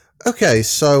Okay,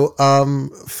 so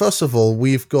first of all,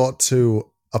 we've got to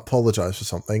apologize for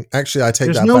something. Actually, I take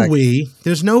There's that no back. we.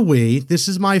 There's no we. This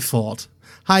is my fault.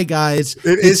 Hi guys.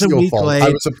 It It's is a your week fault.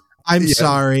 late. I'm Yeah, no,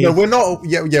 sorry. we're not.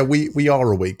 Yeah, we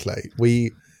are a week late.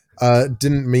 We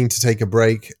didn't mean to take a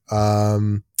break.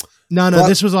 No, But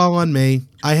this was all on me.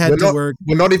 I we're had to not. work.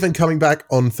 We're not even coming back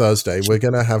on Thursday. We're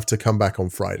gonna have to come back on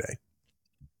Friday.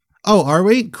 Oh, are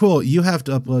we? Cool. You have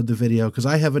to upload the video because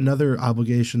I have another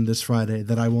obligation this Friday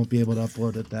that I won't be able to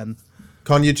upload it then.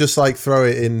 Can't you just like throw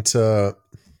it into?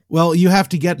 Well, you have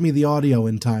to get me the audio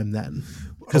in time then.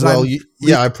 Well,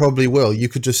 I probably will. You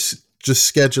could just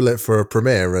schedule it for a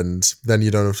premiere, and then you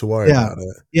don't have to worry about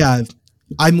it. Yeah.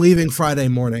 I'm leaving Friday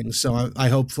morning, so I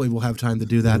hopefully will have time to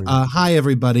do that. Hi,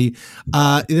 everybody.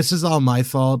 This is all my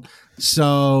fault.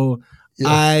 So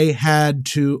I had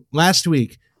to last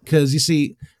week because you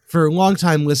see, for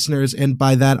longtime listeners, and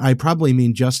by that I probably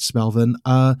mean just Spelvin.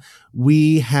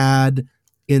 We had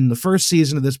in the first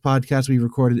season of this podcast, we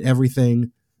recorded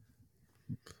everything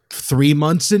 3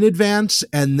 months in advance,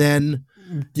 and then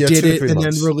did it and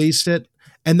then released it.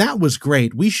 And that was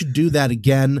great. We should do that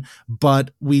again, but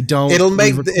we don't. It'll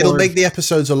make the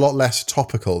episodes a lot less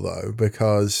topical though,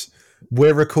 because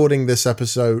we're recording this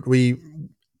episode. We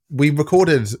batch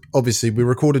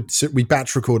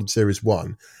recorded series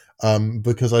 1,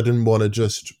 because I didn't want to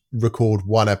just record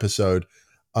one episode,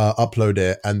 upload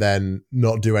it, and then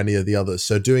not do any of the others.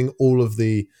 So doing all of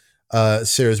the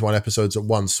series 1 episodes at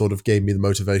once sort of gave me the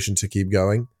motivation to keep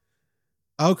going.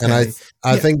 Okay. And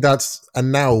I think that's,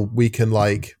 and now we can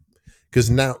because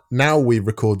now we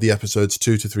record the episodes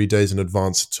 2 to 3 days in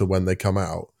advance to when they come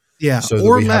out. Yeah. So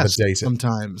or that we less have a date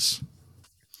sometimes.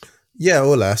 Yeah,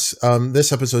 or less.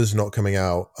 This episode is not coming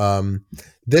out.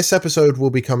 This episode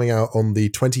will be coming out on the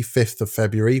 25th of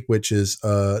February, which is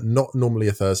not normally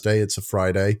a Thursday. It's a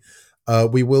Friday.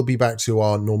 We will be back to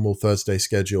our normal Thursday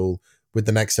schedule with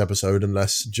the next episode,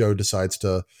 unless Joe decides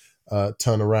to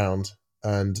turn around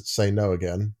and say no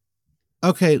again.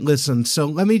 Okay, listen. So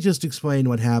let me just explain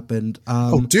what happened.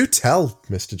 Do tell,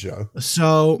 Mr. Joe.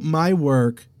 So my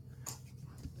work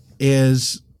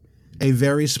is a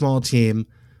very small team,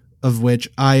 of which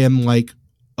I am like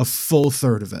a full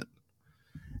third of it.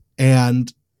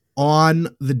 And on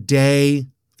the day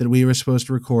that we were supposed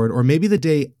to record, or maybe the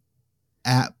day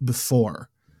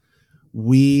before,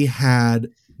 we had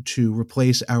to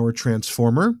replace our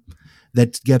transformer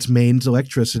that gets mains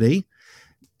electricity.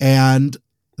 And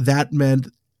that meant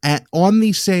on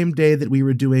the same day that we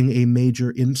were doing a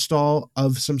major install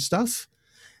of some stuff.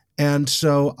 And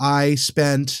so I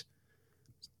spent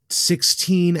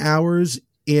 16 hours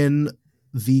in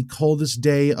the coldest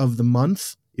day of the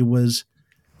month. It was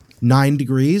 9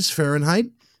 degrees Fahrenheit.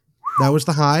 That was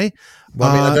the high. Well,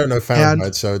 I mean, I don't know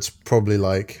Fahrenheit, so it's probably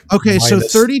like okay. So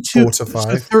 32. 4 to 5.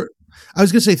 I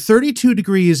was going to say 32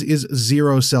 degrees is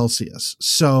 0 Celsius.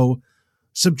 So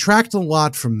subtract a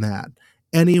lot from that.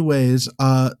 Anyways,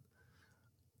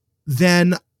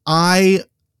 then I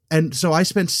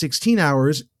spent 16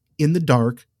 hours in the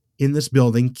dark in this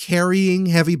building carrying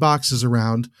heavy boxes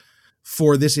around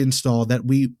for this install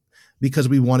because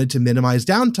we wanted to minimize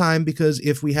downtime, because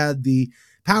if we had the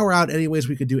power out anyways,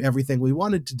 we could do everything we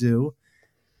wanted to do.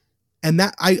 And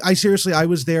that I seriously, I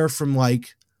was there from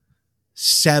like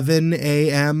 7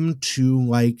 a.m. to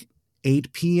like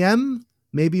 8 p.m.,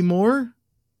 maybe more.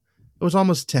 It was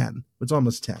almost 10.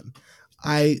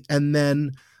 I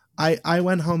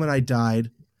went home and I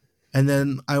died. And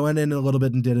then I went in a little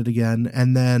bit and did it again.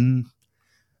 And then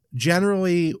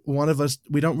generally one of us,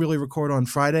 we don't really record on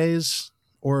Fridays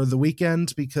or the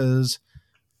weekends because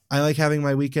I like having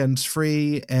my weekends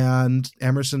free, and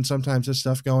Emerson sometimes has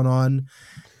stuff going on.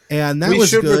 And that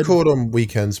was good. We should record on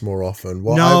weekends more often.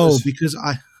 Because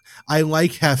I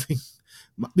like having,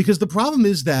 because the problem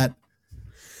is that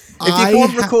if you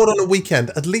can't record on a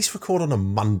weekend, at least record on a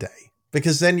Monday,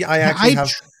 because then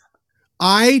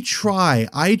I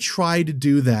try to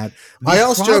do that. I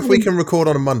asked Joe if we can record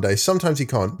on a Monday. Sometimes he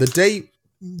can't.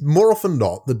 More often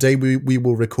not, the day we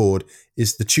will record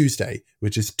is the Tuesday,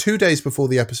 which is 2 days before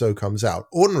the episode comes out.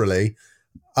 Ordinarily,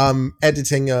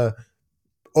 editing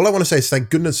all I want to say is thank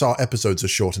goodness our episodes are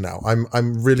shorter now.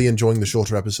 I'm really enjoying the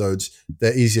shorter episodes.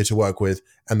 They're easier to work with,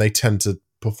 and they tend to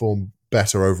perform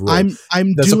better overall. There's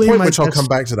doing a point my which I'll come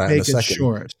back to that in a second.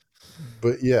 Short.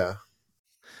 But yeah.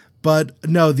 But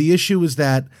no, the issue is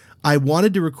that I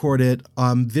wanted to record it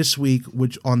this week,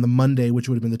 which on the Monday, which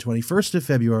would have been the 21st of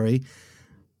February.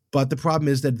 But the problem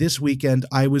is that this weekend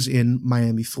I was in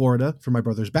Miami, Florida for my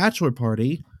brother's bachelor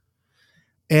party.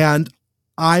 And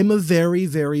I'm a very,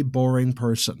 very boring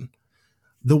person.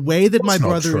 The way that my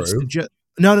brother is...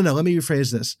 No, let me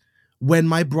rephrase this. When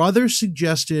my brother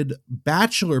suggested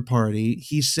bachelor party,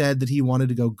 he said that he wanted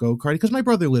to go-karting because my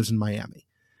brother lives in Miami.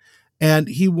 And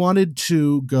he wanted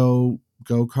to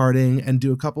go-karting and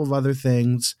do a couple of other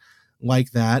things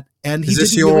like that. And he Is this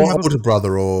didn't your really have older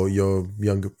brother or your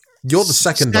younger? You're the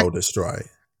second oldest, right?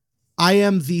 I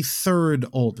am the third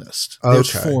oldest.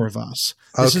 There's Okay. 4 of us.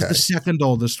 This is Okay. the second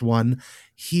oldest one.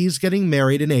 He's getting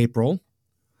married in April.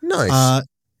 Nice.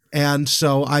 And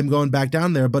so I'm going back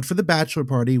down there. But for the bachelor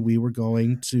party, we were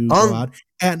going to go out.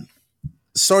 And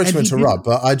sorry to he interrupt,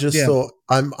 but I just Yeah. thought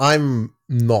I'm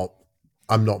not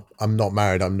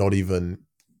married. I'm not even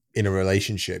in a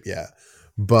relationship yet.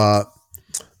 But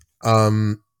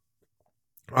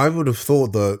I would have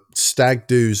thought that stag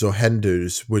do's or hen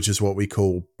do's, which is what we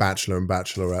call bachelor and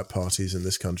bachelorette parties in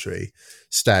this country,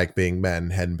 stag being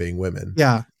men, hen being women.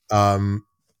 yeah,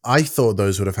 I thought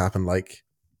those would have happened like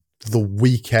the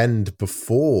weekend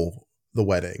before the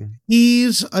wedding.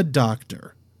 he's a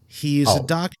doctor. He's a Oh.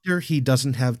 doctor. He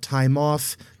doesn't have time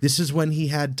off. This is when he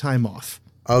had time off.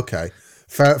 Okay.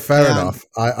 Fair enough.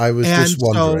 I was just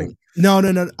wondering. No.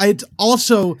 It's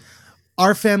also,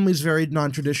 our family's very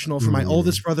non-traditional. For my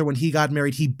oldest brother, when he got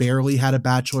married, he barely had a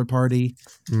bachelor party.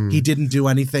 He didn't do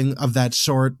anything of that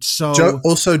sort. So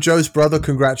Joe's brother,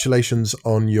 congratulations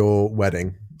on your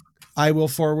wedding. I will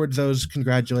forward those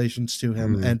congratulations to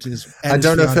him and his. And I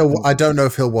don't know fiancée.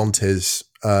 if he'll want his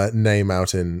name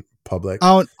out in public.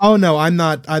 Oh no, I'm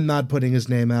not putting his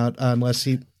name out unless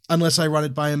I run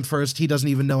it by him first. He doesn't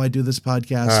even know I do this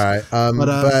podcast. All right.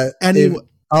 But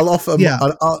I'll offer. Yeah.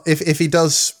 If he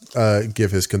does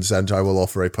give his consent, I will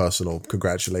offer a personal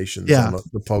congratulations on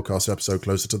the podcast episode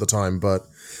closer to the time. But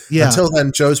until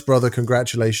then, Joe's brother,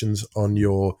 congratulations on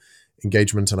your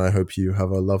engagement, and I hope you have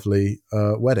a lovely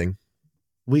wedding.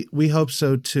 We hope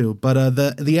so too. But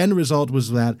the end result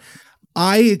was that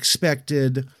I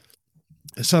expected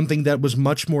something that was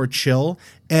much more chill,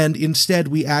 and instead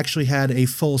we actually had a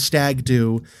full stag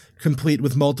do, complete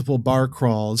with multiple bar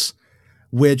crawls.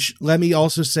 Which, let me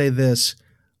also say this,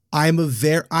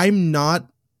 I'm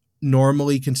not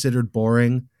normally considered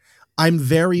boring. I'm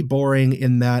very boring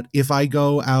in that if I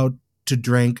go out to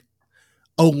drink,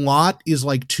 a lot is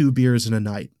like 2 beers in a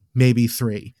night, maybe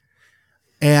 3.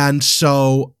 And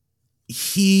so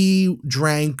he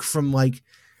drank from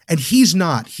and he's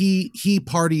not, he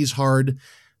parties hard,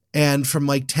 and from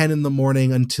 10 in the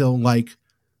morning until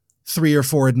 3 or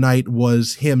 4 at night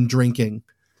was him drinking.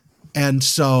 And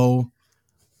so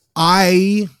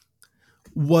I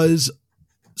was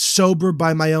sober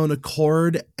by my own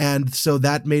accord, and so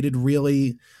that made it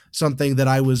really something that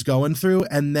I was going through.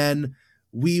 And then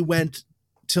we went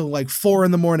till 4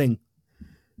 in the morning,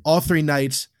 all 3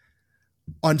 nights.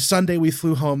 On Sunday, we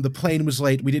flew home. The plane was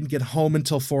late. We didn't get home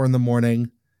until 4 in the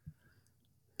morning.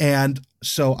 And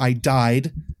so I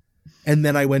died. And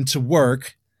then I went to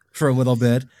work for a little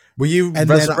bit. Were you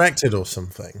resurrected or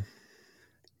something?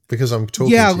 Because I'm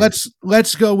talking. Yeah,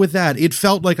 let's go with that. It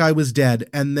felt like I was dead,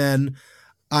 and then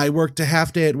I worked a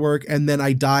half day at work, and then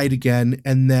I died again.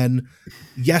 And then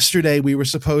yesterday we were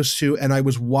supposed to, and I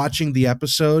was watching the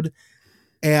episode,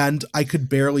 and I could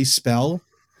barely spell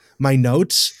my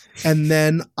notes. And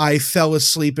then I fell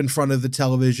asleep in front of the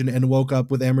television and woke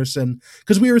up with Emerson,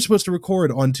 because we were supposed to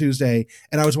record on Tuesday,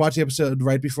 and I was watching the episode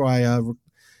right before I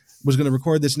was going to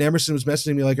record this, and Emerson was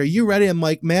messaging me are you ready? I'm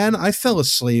like, man, I fell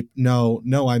asleep. No,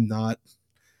 I'm not.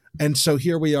 And so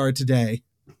here we are today.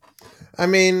 I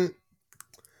mean,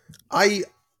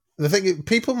 the thing,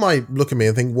 people might look at me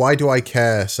and think, why do I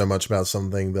care so much about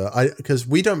something because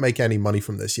we don't make any money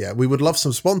from this yet. We would love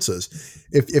some sponsors.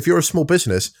 If you're a small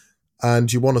business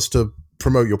and you want us to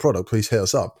promote your product, please hit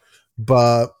us up.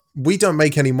 But we don't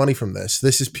make any money from this.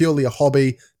 This is purely a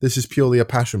hobby. This is purely a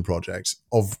passion project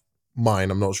of mine.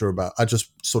 I'm not sure about. I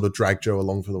just sort of drag Joe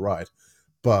along for the ride.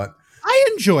 But I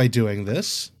enjoy doing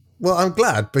this. Well, I'm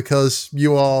glad, because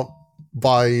you are,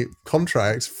 by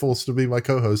contract, forced to be my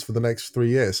co-host for the next 3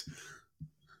 years.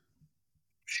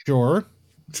 Sure.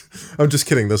 I'm just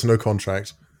kidding. There's no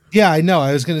contract. Yeah, I know.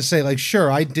 I was going to say,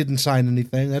 sure, I didn't sign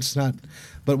anything. That's not,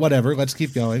 but whatever. Let's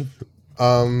keep going.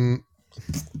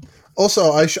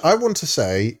 Also, I want to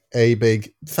say a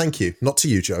big thank you, not to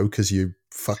you, Joe, because you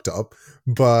fucked up,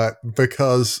 but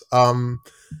because in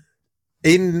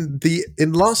either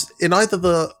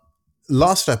the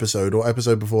last episode or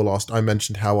episode before last, I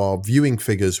mentioned how our viewing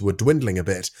figures were dwindling a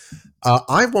bit.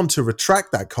 I want to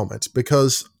retract that comment,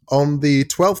 because on the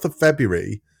 12th of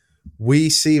February, we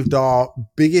received our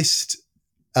biggest,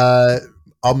 our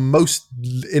most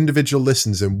individual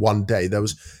listens in one day. There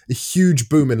was a huge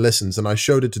boom in listens, and I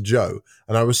showed it to Joe,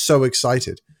 and I was so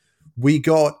excited. We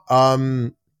got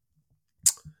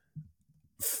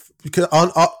because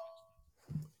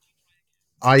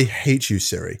I hate you,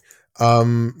 Siri.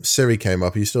 Siri came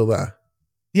up. Are you still there?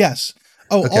 Yes.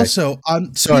 Oh, Okay. also,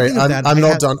 Sorry, I'm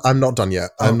not done. I'm not done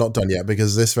yet. Oh. I'm not done yet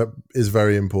because this is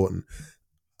very important.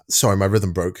 Sorry, my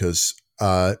rhythm broke because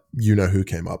you know who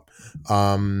came up.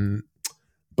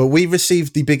 But we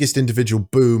received the biggest individual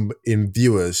boom in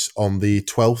viewers on the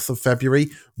 12th of February.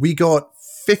 We got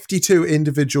 52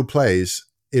 individual plays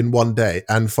in one day.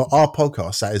 And for our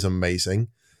podcast, that is amazing.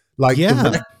 Like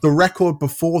the record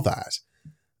before that,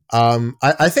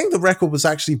 I think the record was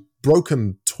actually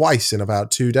broken twice in about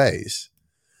 2 days.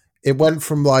 It went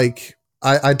from like,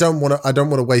 I don't want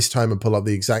to waste time and pull up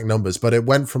the exact numbers, but it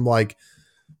went from like,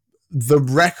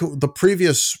 the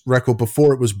previous record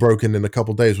before it was broken in a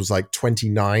couple of days was like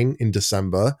 29 in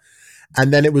December,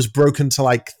 and then it was broken to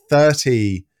like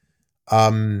 30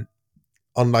 on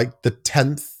like the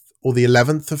 10th or the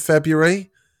 11th of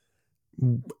February,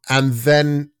 and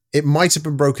then it might have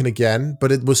been broken again,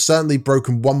 but it was certainly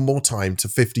broken one more time to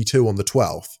 52 on the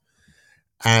 12th.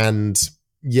 And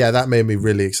yeah, that made me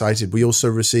really excited. We also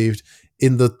received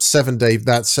in the 7 day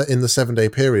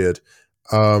period,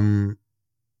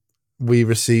 we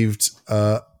received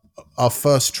our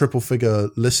first triple figure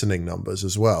listening numbers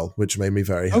as well, which made me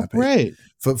very happy. Oh, great.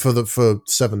 For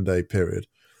 7 day period.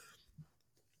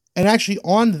 And actually,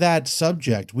 on that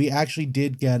subject, we actually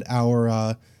did get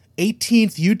our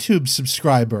 18th YouTube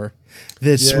subscriber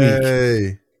this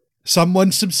week.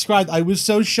 Someone subscribed. I was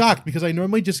so shocked because I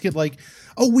normally just get like,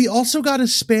 oh, we also got a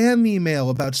spam email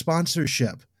about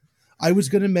sponsorship. I was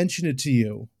going to mention it to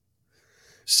you.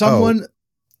 Someone.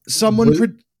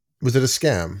 Was it a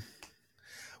scam?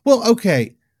 Well,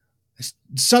 okay.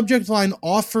 Subject line,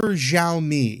 offer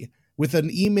Xiaomi, with an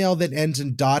email that ends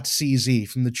in .cz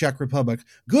from the Czech Republic.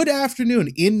 Good afternoon.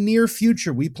 In near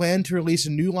future, we plan to release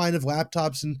a new line of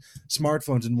laptops and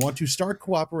smartphones and want to start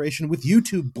cooperation with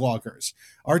YouTube bloggers.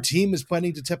 Our team is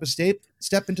planning to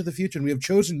step into the future, and we have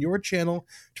chosen your channel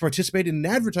to participate in an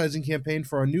advertising campaign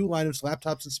for our new line of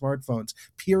laptops and smartphones.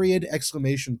 Period! !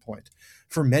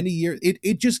 For many years,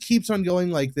 it just keeps on going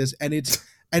like this, and it's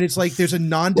like there's a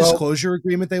non-disclosure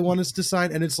agreement they want us to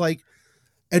sign, and it's like,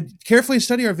 and carefully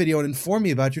study our video and inform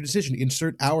me about your decision.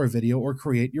 Insert our video or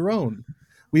create your own.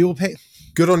 We will pay.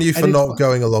 Good on you for not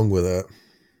going along with it.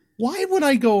 Why would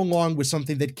I go along with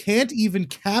something that can't even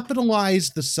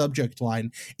capitalize the subject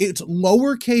line? It's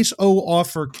lowercase o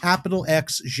offer capital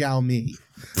X Xiaomi.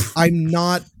 I'm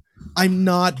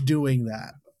not doing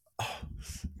that.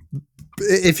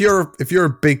 If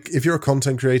you're a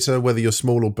content creator, whether you're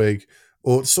small or big,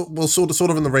 or sort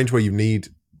of in the range where you need,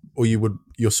 or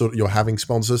you're having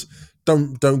sponsors,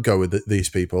 don't go with these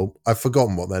people. I've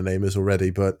forgotten what their name is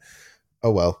already, but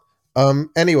oh well.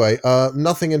 Anyway,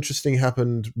 nothing interesting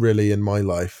happened really in my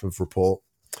life of report.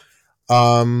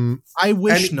 I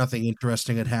wish nothing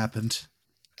interesting had happened.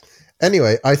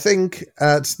 Anyway, I think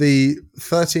at the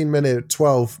 13-minute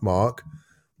 12 mark,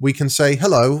 we can say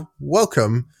hello,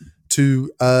 welcome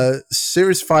to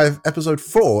Series 5, Episode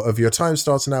 4 of Your Time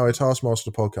Starts Now, a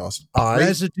Taskmaster podcast.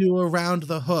 Residue around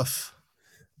the hoof.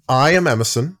 I am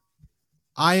Emerson.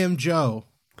 I am Joe.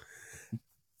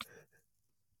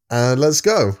 And let's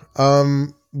go.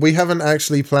 We haven't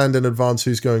actually planned in advance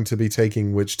who's going to be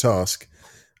taking which task.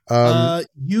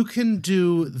 You can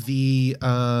do the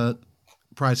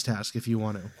prize task if you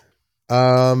want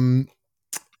to.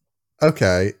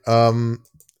 Okay.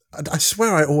 I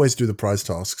swear I always do the prize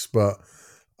tasks, but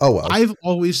oh well. I've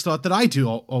always thought that I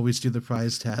always do the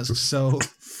prize tasks, so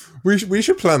we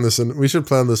should plan this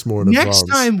more in advance. Next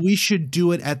time we should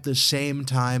do it at the same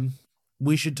time.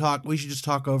 We should just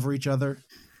talk over each other.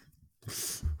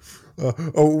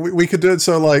 We could do it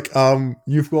so like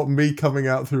you've got me coming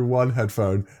out through one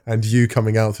headphone and you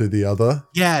coming out through the other.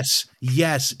 Yes,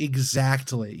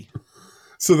 exactly.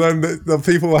 So then the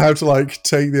people will have to like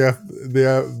take their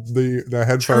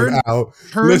headphone out.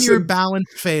 Turn your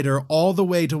balance fader all the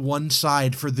way to one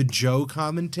side for the Joe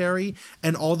commentary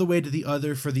and all the way to the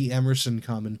other for the Emerson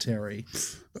commentary.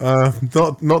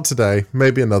 Not today.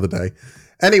 Maybe another day.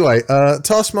 Anyway,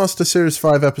 Taskmaster Series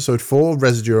 5, Episode 4,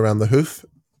 Residue Around the Hoof.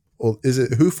 Or is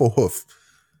it hoof or hoof?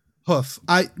 Hoof.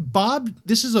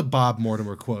 This is a Bob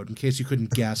Mortimer quote, in case you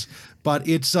couldn't guess. But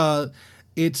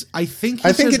I think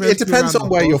it depends on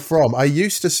where you're from. I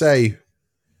used to say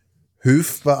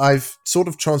hoof, but I've sort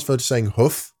of transferred to saying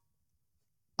hoof.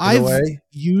 I've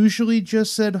usually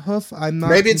just said hoof. I'm not.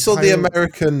 Maybe it's all the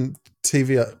American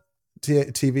TV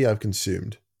I've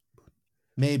consumed.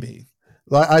 Maybe.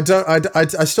 Like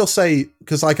I still say,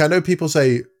 because like I know people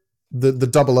say the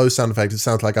double O sound effect. It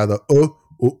sounds like either or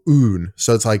oon.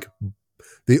 So it's like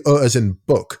the as in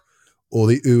book, or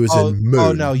the oo is in moon.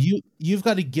 Oh no, you've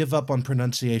got to give up on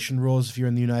pronunciation rules if you're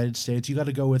in the United States. You got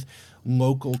to go with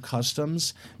local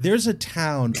customs. There's a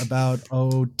town about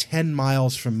 10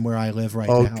 miles from where I live right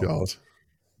now. Oh God!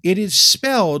 It is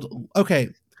spelled okay.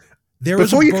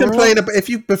 Before you complain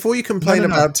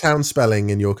about town spelling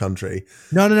in your country.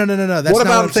 No. That's what not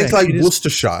about what things saying. like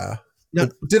Worcestershire? No.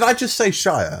 Did I just say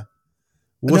Shire?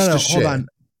 Worcestershire. No, hold on.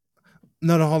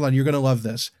 No, hold on. You're going to love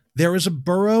this. There is a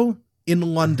borough in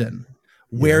London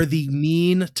where the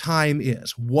mean time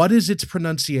is. What is its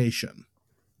pronunciation?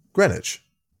 Greenwich.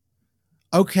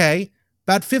 Okay.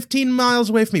 About 15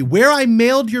 miles away from me, where I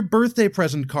mailed your birthday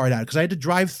present card out, because I had to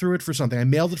drive through it for something. I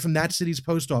mailed it from that city's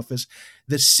post office.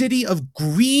 The city of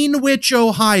Greenwich,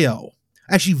 Ohio.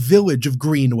 Actually, village of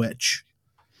Greenwich.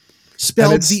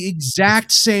 Spelled the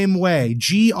exact same way.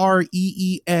 Greenwich.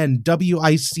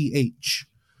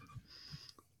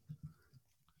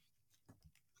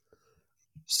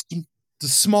 It's a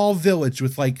small village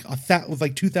with like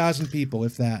 2,000 people,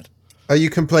 if that. Are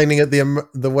you complaining at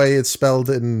the way it's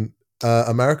spelled in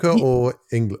America or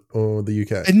England or the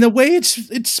UK? And the way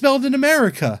it's spelled in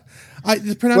America,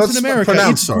 it's pronounced in America.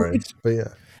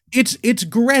 It's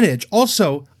Greenwich.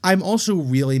 Also, I'm also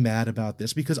really mad about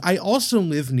this because I also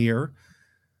live near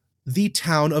the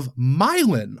town of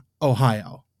Milan,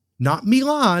 Ohio, not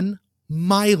Milan,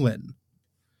 Milan,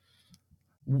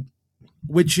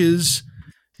 which is.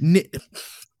 Do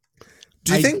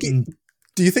you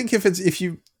think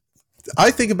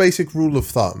I think a basic rule of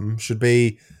thumb should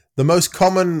be the most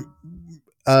common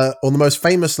or the most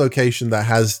famous location that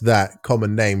has that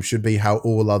common name should be how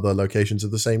all other locations of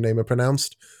the same name are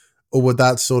pronounced? Or would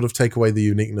that sort of take away the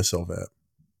uniqueness of it?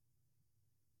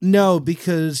 No,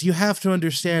 because you have to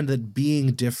understand that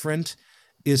being different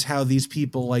is how these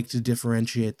people like to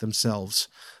differentiate themselves.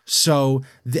 So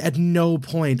at no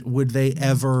point would they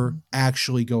ever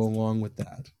actually go along with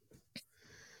that.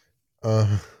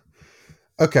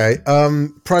 Okay.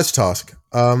 Prize task.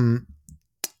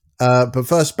 But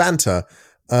first, banter.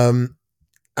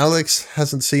 Alex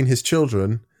hasn't seen his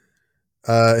children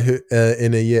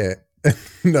in a year.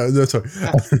 No, sorry.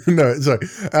 No, sorry.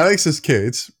 Alex has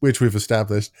kids, which we've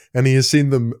established, and he has seen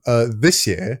them this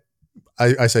year.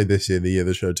 I say this year, the year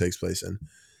the show takes place in.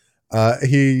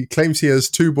 He claims he has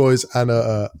 2 boys and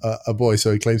a boy,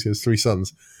 so he claims he has 3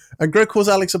 sons. And Greg calls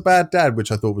Alex a bad dad,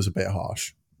 which I thought was a bit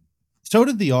harsh. So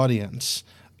did the audience.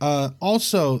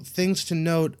 Also, things to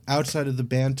note outside of the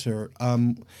banter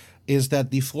is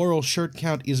that the floral shirt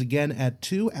count is again at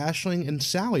 2. Aisling and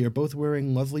Sally are both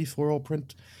wearing lovely floral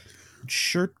print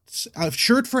shirts. A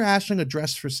shirt for Aisling, a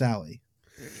dress for Sally.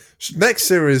 Next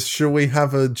series, shall we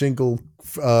have a jingle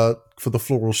for the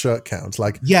floral shirt count?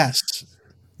 Like yes,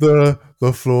 the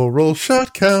floral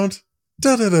shirt count.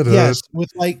 Da, da, da, da. Yes,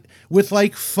 with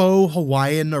like faux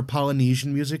Hawaiian or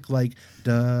Polynesian music, like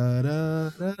da da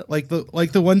da, like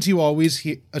the ones you always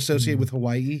associate with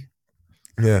Hawaii.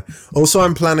 Yeah. Also,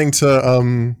 I'm planning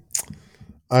to.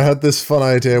 I had this fun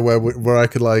idea where I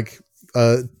could like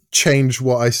change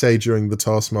what I say during the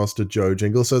Taskmaster Joe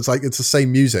jingle, so it's the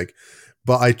same music,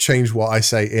 but I change what I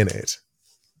say in it.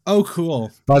 Oh,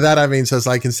 cool. By that I mean, so it's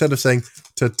like instead of saying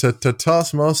to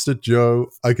Taskmaster Joe,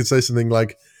 I could say something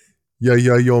like, yeah,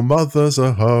 your mother's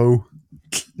a hoe.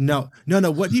 No.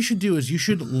 What you should do is you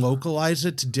should localize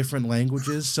it to different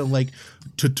languages. So like,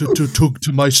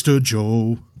 to Meister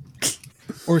Joe,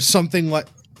 or something like.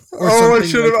 I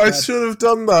should have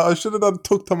done that. I should have done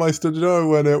Tuk to Meister Joe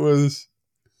when it was.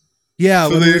 Yeah,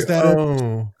 when it was that.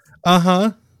 Oh.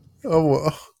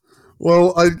 Oh,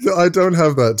 well, I don't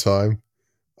have that time.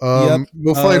 Yep.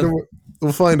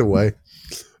 We'll find a way.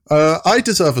 I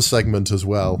deserve a segment as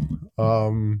well.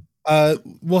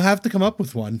 We'll have to come up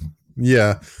with one.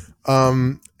 Yeah.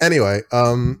 Anyway,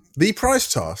 the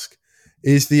prize task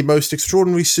is the most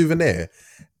extraordinary souvenir,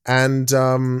 and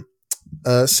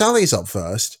Sally's up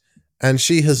first, and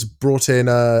she has brought in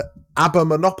ABBA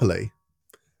Monopoly,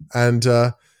 and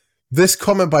this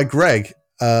comment by Greg.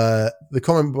 The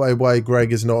comment by why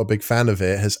Greg is not a big fan of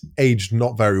it has aged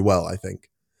not very well, I think.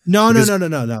 No.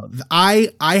 I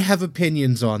have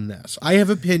opinions on this. I have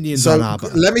opinions on ABBA.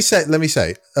 Let me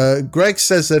say. Greg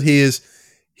says that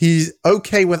he's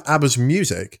okay with ABBA's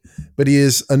music, but he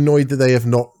is annoyed that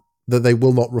they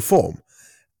will not reform.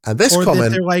 And this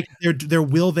comment, they're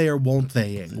will they or won't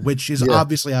theying, which is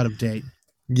obviously out of date.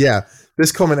 Yeah,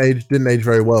 this comment didn't age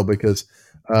very well because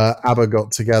ABBA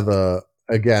got together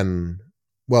again.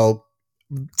 Well,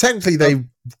 technically they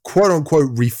quote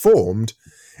unquote reformed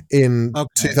in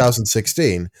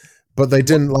 2016, but they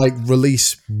didn't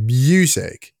release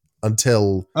music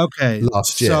until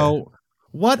last year. So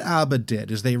what ABBA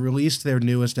did is they released their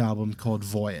newest album called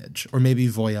Voyage, or maybe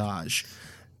Voyage.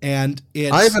 And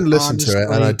it's I haven't listened to it,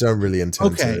 and I don't really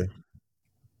intend okay. to.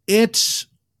 It's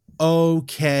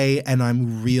okay, and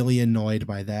I'm really annoyed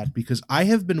by that because I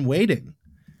have been waiting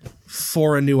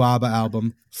for a new ABBA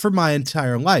album for my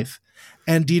entire life.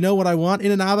 And do you know what I want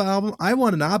in an ABBA album? I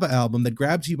want an ABBA album that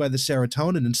grabs you by the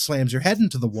serotonin and slams your head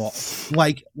into the wall,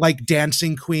 like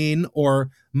Dancing Queen or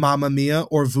Mamma Mia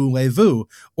or Voulez-Vous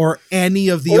or any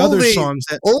of the other songs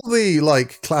that all the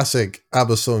like classic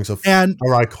ABBA songs are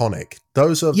iconic.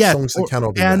 Those are songs that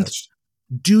cannot be matched.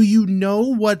 Do you know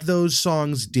what those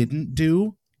songs didn't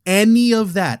do? Any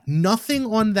of that. Nothing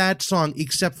on that song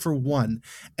except for one.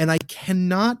 And I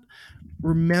cannot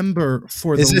remember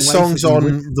for the life of me. Is this songs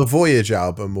on the Voyage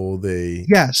album or the...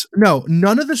 Yes. No,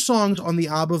 none of the songs on the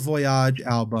ABBA Voyage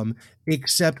album,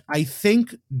 except I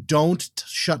think Don't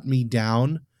Shut Me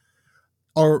Down,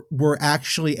 were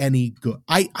actually any good.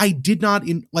 I did not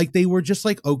they were just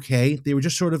like okay. They were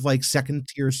just sort of like second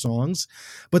tier songs.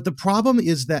 But the problem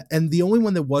is that, and the only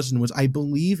one that wasn't was, I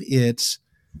believe it's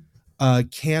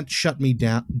Can't Shut Me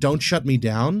Down, Don't Shut Me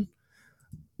Down,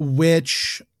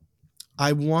 which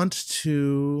I want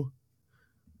to,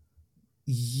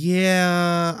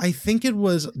 I think it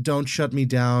was Don't Shut Me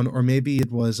Down, or maybe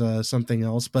it was something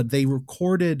else, but they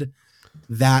recorded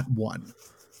that one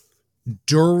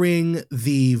during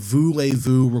the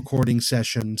Voulez-Vous recording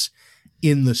sessions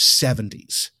in the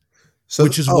 70s. So,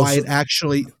 which is why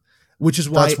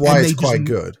it's quite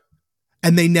good.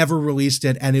 And they never released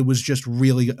it, and it was just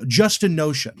really Just a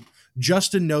Notion.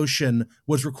 Just a Notion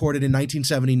was recorded in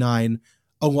 1979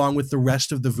 along with the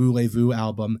rest of the Voulez-Vous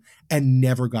album and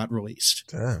never got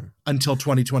released until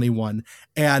 2021.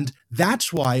 And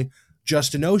that's why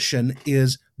Just a Notion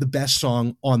is the best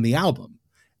song on the album.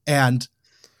 And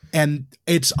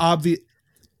it's obvious,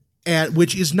 and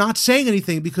which is not saying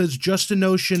anything, because Just a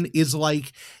Notion is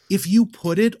like, if you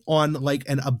put it on like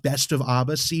a best of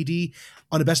ABBA CD,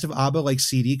 on a best of ABBA like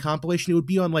CD compilation, it would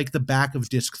be on like the back of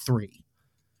disc 3,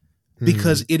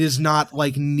 because it is not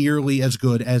like nearly as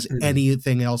good as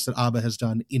anything else that ABBA has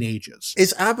done in ages.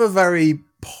 Is ABBA very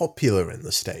popular in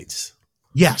the States?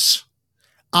 Yes.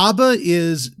 ABBA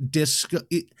is disco.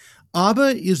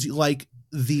 ABBA is like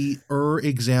the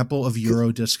example of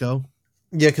Euro disco.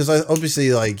 Yeah, because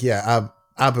obviously,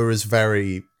 ABBA is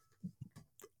very,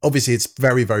 obviously it's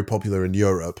very, very popular in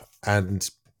Europe, and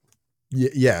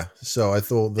so I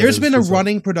thought there's been a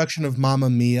running production of Mamma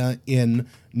Mia in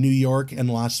New York and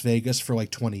Las Vegas for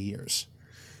like 20 years.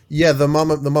 Yeah, the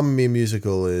Mamma Mia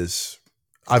musical is,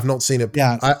 I've not seen it.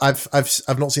 Yeah,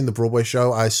 I've not seen the Broadway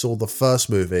show. I saw the first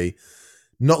movie,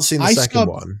 not seen the second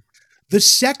one. The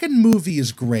second movie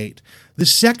is great. The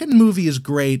second movie is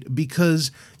great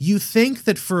because you think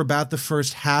that for about the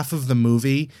first half of the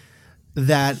movie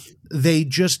that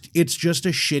it's just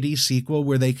a shitty sequel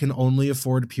where they can only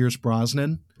afford Pierce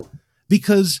Brosnan,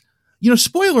 because,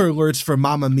 spoiler alerts for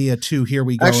Mamma Mia 2. Here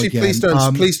we go. Actually, again.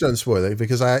 Please don't spoil it,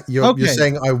 because you're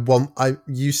saying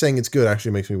you saying it's good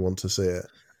actually makes me want to see it.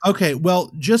 Okay. Well,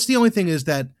 just the only thing is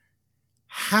that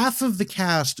half of the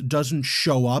cast doesn't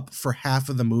show up for half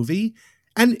of the movie,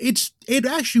 and it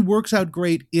actually works out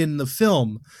great in the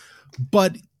film,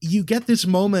 but you get this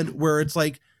moment where it's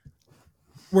like,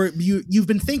 where you've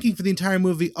been thinking for the entire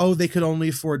movie, oh, they could only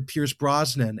afford Pierce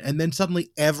Brosnan, and then suddenly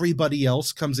everybody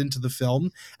else comes into the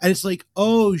film, and it's like,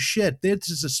 oh shit, this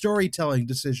is a storytelling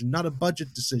decision, not a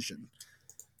budget decision.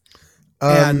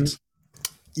 And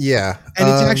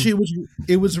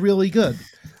it was really good.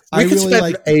 We could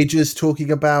spend ages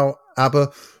talking about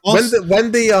ABBA. Also,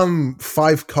 when the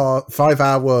 5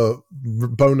 hour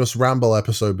bonus ramble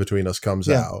episode between us comes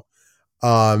out,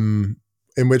 in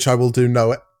which I will do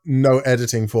no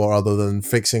editing for other than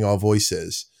fixing our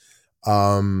voices,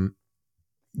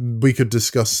 we could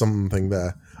discuss something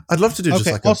there. I'd love to do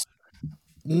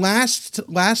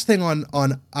last thing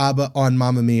on ABBA, on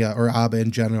Mamma Mia, or ABBA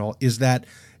in general, is that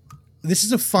this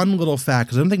is a fun little fact,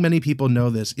 because I don't think many people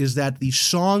know this, is that the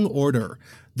song order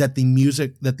that the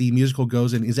musical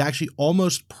goes in is actually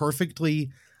almost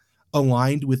perfectly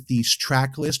aligned with the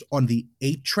track list on the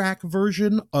 8-track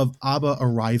version of ABBA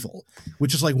Arrival,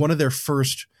 which is like one of their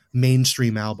first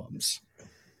mainstream albums.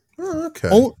 Oh,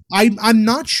 okay. I'm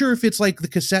not sure if it's like the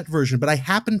cassette version, but I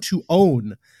happen to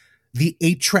own the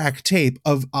 8-track tape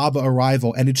of ABBA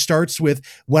Arrival, and it starts with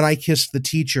When I Kissed the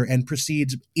Teacher and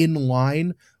proceeds in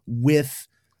line with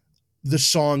the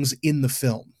songs in the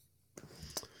film.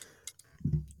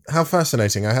 How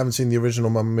fascinating. I haven't seen the original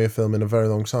Mamma Mia film in a very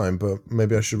long time, but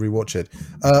maybe I should rewatch it.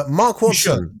 Mark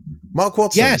Watson. Mark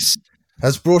Watson, yes,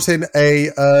 has brought in a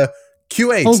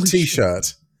Q8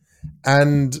 t-shirt.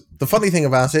 And the funny thing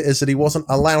about it is that he wasn't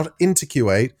allowed into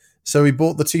Q8, so he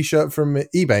bought the T-shirt from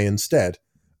eBay instead.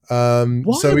 Why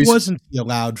So wasn't he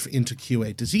allowed into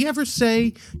Q8? Does he ever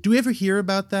say? Do we ever hear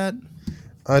about that?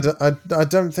 I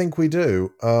don't think we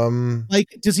do.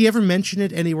 Like, does he ever mention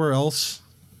it anywhere else?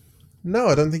 No,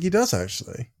 I don't think he does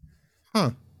actually.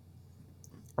 Huh.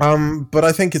 But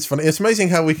I think it's funny. It's amazing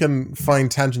how we can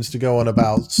find tangents to go on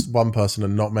about one person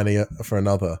and not many for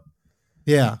another.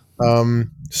 Yeah.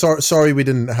 Sorry, we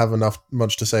didn't have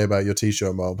much to say about your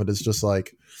T-shirt, Mark. But it's just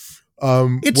like,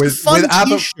 It's a fun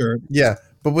T-shirt. Yeah,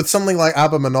 but with something like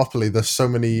ABBA Monopoly, there's so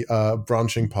many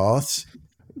branching paths.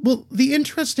 Well, the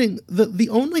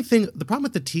only thing, the problem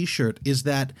with the T-shirt is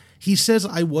that he says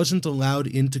I wasn't allowed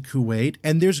into Kuwait,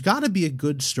 and there's got to be a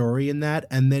good story in that,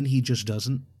 and then he just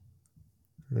doesn't.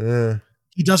 Yeah.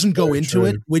 He doesn't go into true.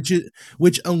 it,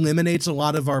 which eliminates a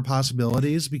lot of our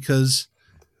possibilities because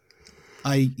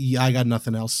I got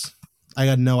nothing else. I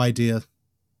got no idea.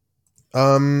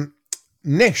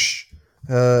 Nish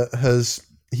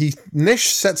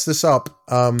Nish sets this up.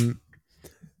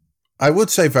 I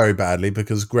would say very badly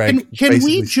because Greg.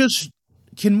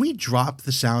 Can we drop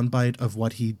the soundbite of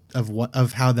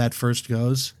how that first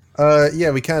goes?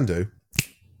 Yeah, we can do.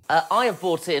 I have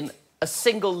brought in a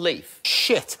single leaf.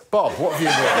 Shit, Bob, what have you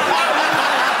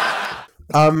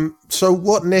brought in? So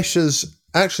what Nish has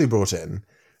actually brought in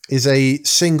is a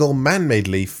single man-made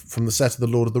leaf from the set of The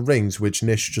Lord of the Rings, which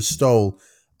Nish just stole.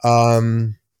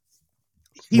 When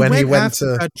he went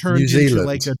to that turned New Zealand, into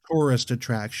like a tourist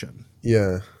attraction.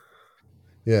 Yeah.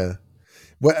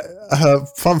 Well,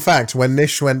 fun fact: when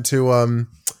Nish went to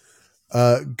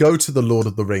go to the Lord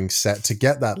of the Rings set to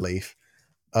get that leaf,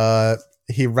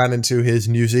 he ran into his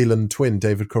New Zealand twin,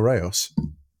 David Correos.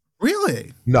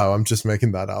 Really? No, I'm just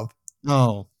making that up.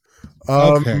 Oh.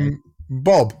 Okay.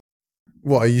 Bob,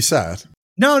 what, are you sad?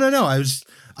 No.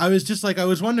 I was just like, I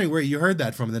was wondering where you heard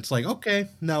that from. And it's like, okay,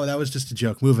 no, that was just a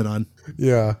joke. Moving on.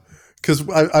 Yeah. Because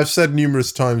I've said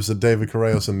numerous times that David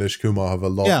Correos and Nish Kumar have a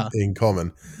lot in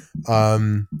common.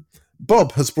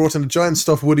 Bob has brought in a giant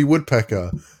stuffed Woody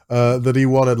Woodpecker that he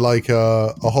wanted like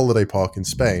a holiday park in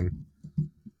Spain.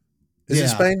 Is it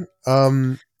Spain?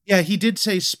 Yeah, he did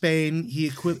say Spain.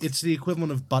 It's the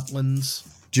equivalent of Butlins.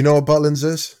 Do you know what Butlins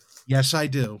is? Yes, I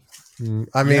do.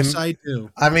 Yes, I do.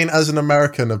 I mean, as an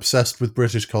American obsessed with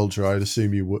British culture, I'd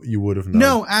assume you would have known.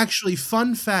 No, actually,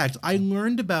 fun fact. I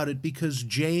learned about it because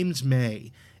James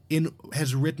May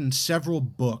has written several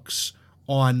books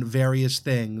on various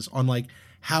things, on like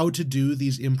how to do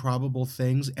these improbable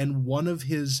things. And one of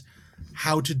his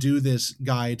how to do this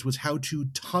guides was how to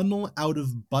tunnel out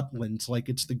of Butlins like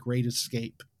it's the Great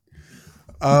Escape.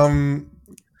 And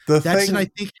I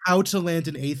think how to land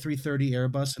an A330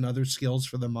 Airbus and other skills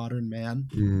for the modern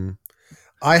man.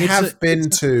 I have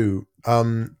been to,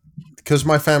 because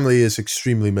my family is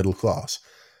extremely middle class.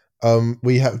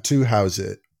 We have two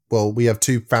houses. Well, we have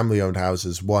two family-owned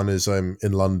houses. One is in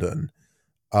London,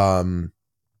 and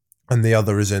the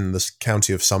other is in the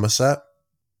county of Somerset.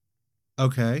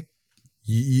 Okay.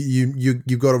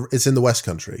 You got it's in the West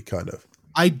Country, kind of.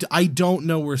 I don't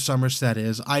know where Somerset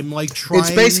is. I'm like trying.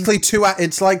 It's basically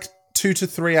it's like 2 to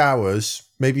 3 hours,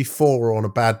 maybe 4 on a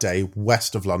bad day,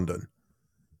 west of London.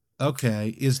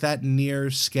 Okay, is that near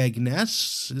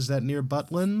Skegness? Is that near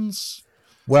Butlins?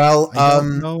 Well, I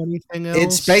don't know anything else.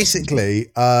 It's basically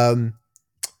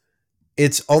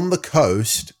it's on the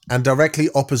coast, and directly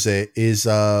opposite is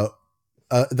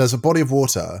there's a body of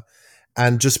water,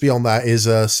 and just beyond that is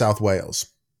South Wales.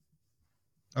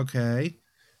 Okay.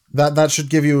 That should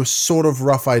give you a sort of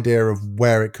rough idea of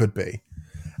where it could be.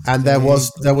 And there was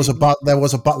a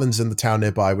Butlins in the town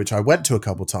nearby, which I went to a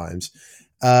couple times.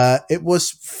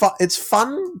 It's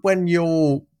fun when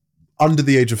you're under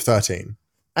the age of 13.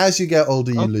 As you get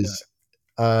older, you lose.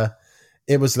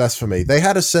 It was less for me. They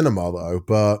had a cinema though,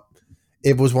 but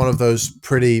it was one of those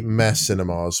pretty mess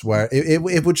cinemas where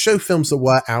it would show films that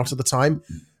were out at the time,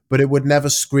 but it would never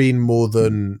screen more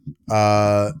than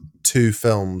two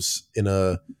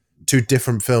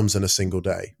different films in a single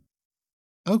day.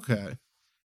 Okay.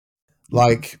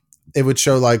 Like, it would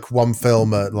show like one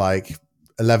film at like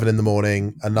 11 in the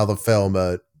morning, another film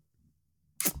at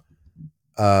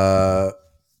 2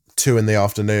 in the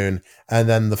afternoon, and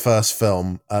then the first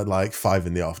film at like 5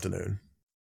 in the afternoon.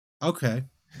 Okay.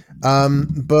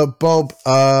 But Bob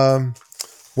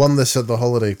won this at the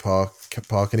holiday park,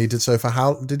 and he did so for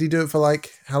how long did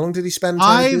he spend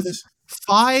trying to do this?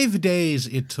 5 days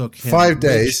it took him. 5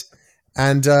 days.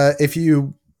 And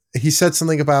he said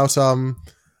something about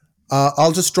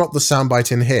I'll just drop the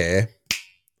soundbite in here.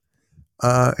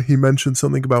 He mentioned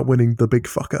something about winning the big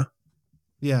fucker.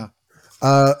 Yeah.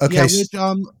 Okay.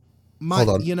 Yeah, Hold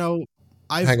on.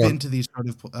 I've Hang been on. to these sort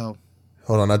of. Oh,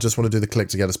 Hold on, I just want to do the click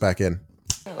to get us back in.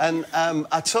 And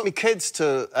I took my kids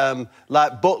to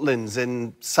like Butlins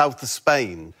in south of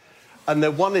Spain, and they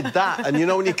wanted that. And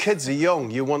when your kids are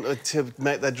young, you want to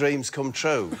make their dreams come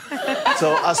true.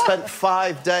 So I spent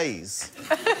 5 days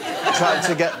trying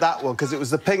to get that one because it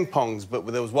was the ping pongs, but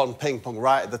there was one ping pong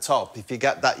right at the top. If you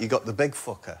get that, you got the big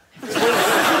fucker.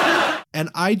 and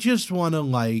I just want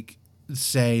to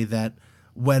say that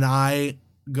when I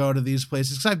go to these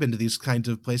places, because I've been to these kinds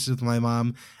of places with my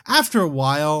mom, after a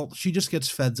while she just gets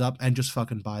fed up and just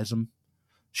fucking buys them.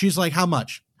 She's like, how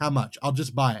much I'll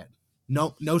just buy it.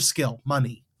 No skill,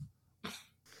 money.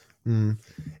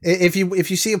 If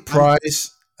you see a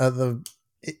prize at the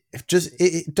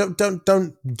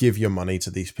don't give your money to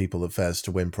these people at fairs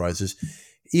to win prizes.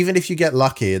 Even if you get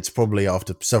lucky, it's probably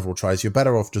after several tries. You're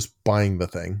better off just buying the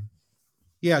thing.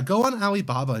 Yeah, go on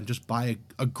Alibaba and just buy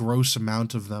a gross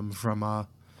amount of them from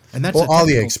and that's or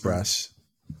AliExpress.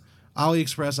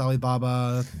 AliExpress,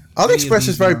 Alibaba. AliExpress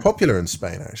is very popular in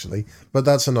Spain, actually, but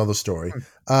that's another story.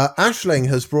 Aisling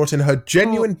has brought in her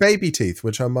genuine baby teeth,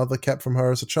 which her mother kept from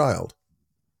her as a child.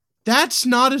 That's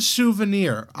not a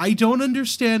souvenir. I don't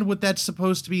understand what that's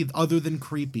supposed to be other than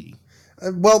creepy.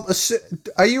 Do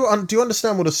you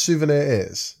understand what a souvenir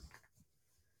is?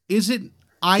 Is it?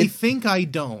 I think I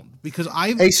don't, because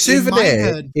a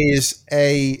souvenir is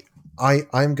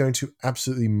I'm going to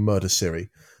absolutely murder Siri.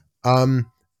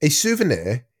 A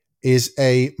souvenir is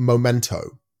a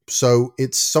memento. So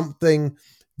it's something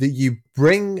that you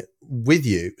bring with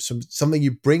you, something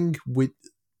you bring with.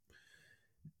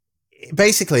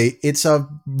 Basically, it's a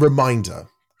reminder,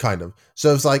 kind of.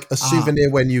 So it's like a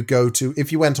souvenir when you go to,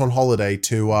 if you went on holiday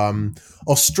to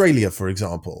Australia, for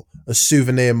example, a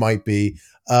souvenir might be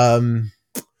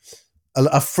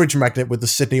a fridge magnet with the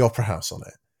Sydney Opera House on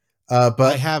it. But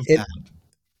I have that.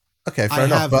 Okay, fair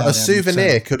enough. But a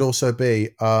souvenir could also be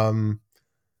like.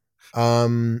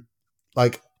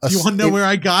 Do you want to know where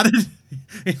I got it?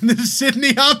 In the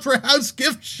Sydney Opera House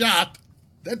gift shop.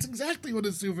 That's exactly what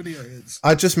a souvenir is.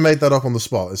 I just made that up on the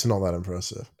spot. It's not that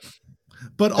impressive.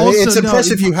 But also, it's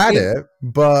impressive you had it.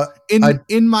 But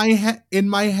in my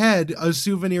head, a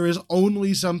souvenir is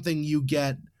only something you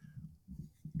get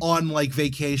on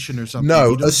vacation or something.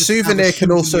 No, a souvenir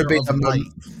can also be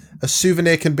a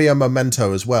souvenir can be a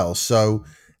memento as well. So,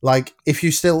 if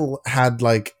you still had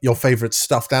your favorite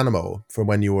stuffed animal from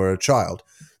when you were a child,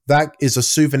 that is a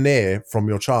souvenir from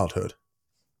your childhood.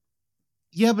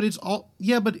 Yeah, but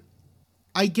but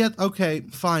I get, okay,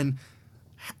 fine.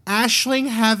 Aisling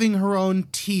having her own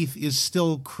teeth is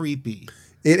still creepy.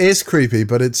 It is creepy,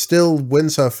 but it still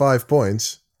wins her 5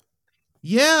 points.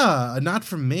 Yeah, not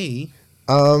from me.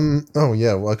 Oh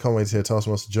yeah, well, I can't wait to hear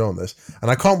Taskmaster Joe on this. And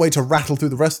I can't wait to rattle through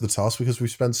the rest of the task because we've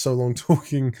spent so long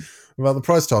talking about the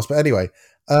prize task. But anyway,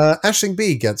 Aisling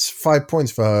B gets 5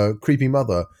 points for her creepy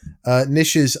mother.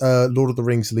 Nish's Lord of the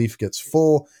Rings leaf gets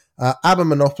 4. ABBA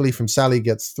Monopoly from Sally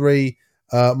gets 3.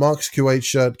 Mark's Q8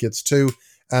 shirt gets 2.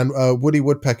 And Woody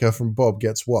Woodpecker from Bob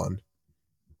gets 1.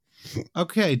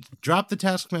 Okay, drop the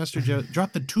Taskmaster Joe,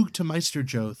 drop the Tooktameister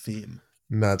Joe theme.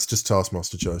 Nah, it's just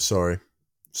Taskmaster Joe, sorry.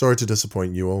 Sorry to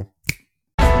disappoint you all.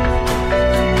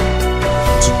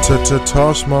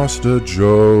 Taskmaster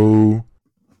Joe.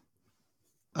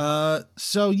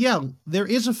 So yeah, there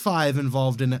is a 5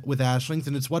 involved with Aisling,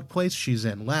 and it's what place she's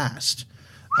in last.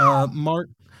 Mark,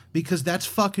 because that's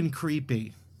fucking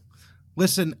creepy.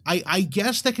 Listen, I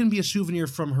guess that can be a souvenir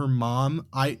from her mom.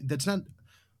 That's not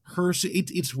her.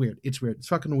 It's weird. It's weird. It's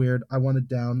fucking weird. I want it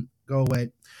down. Go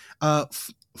away.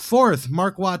 4th,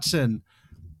 Mark Watson.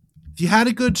 If you had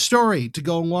a good story to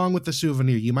go along with the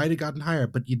souvenir, you might have gotten higher,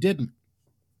 but you didn't.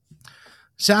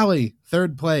 Sally,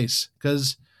 3rd place,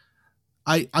 because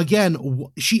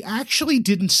she actually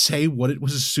didn't say what it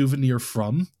was a souvenir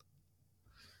from,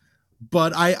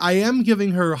 but I am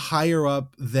giving her higher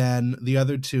up than the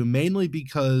other two, mainly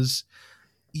because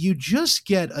you just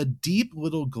get a deep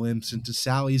little glimpse into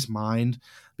Sally's mind,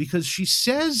 because she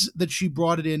says that she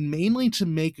brought it in mainly to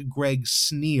make Greg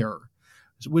sneer,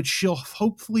 which she'll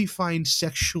hopefully find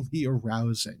sexually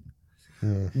arousing,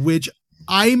 which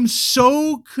I'm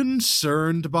so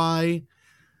concerned by.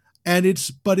 And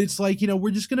it's like,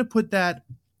 we're just going to put that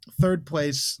 3rd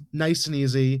place nice and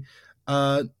easy.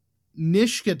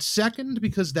 Nish gets 2nd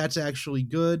because that's actually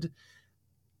good.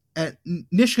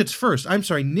 Nish gets 1st. I'm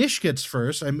sorry. Nish gets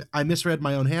 1st. I misread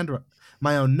my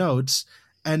own notes.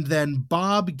 And then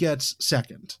Bob gets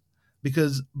 2nd.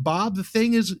 Because Bob, the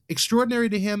thing is extraordinary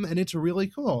to him, and it's really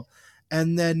cool.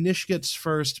 And then Nish gets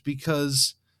 1st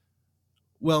because,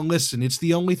 well, listen, it's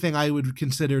the only thing I would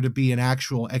consider to be an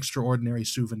actual extraordinary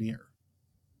souvenir.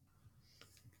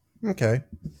 Okay.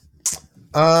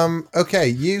 Okay,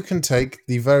 you can take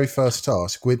the very first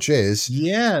task, which is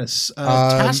Yes.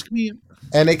 Task me.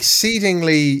 an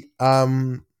exceedingly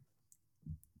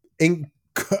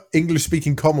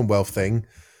English-speaking Commonwealth thing.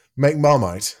 Make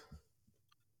Marmite.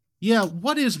 Yeah,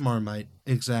 what is Marmite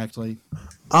exactly?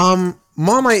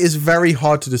 Marmite is very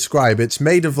hard to describe. It's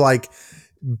made of like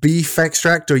beef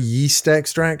extract or yeast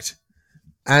extract,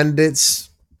 and it's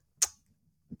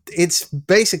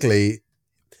basically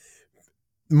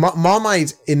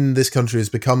Marmite in this country has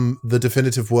become the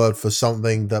definitive word for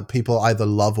something that people either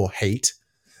love or hate.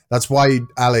 That's why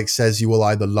Alex says you will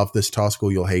either love this task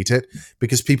or you'll hate it,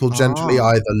 because people generally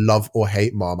either love or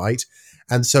hate Marmite.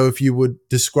 And so if you would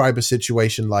describe a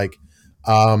situation like,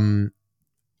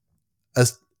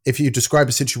 if you describe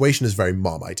a situation as very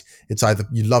Marmite, it's either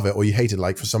you love it or you hate it.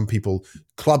 Like for some people,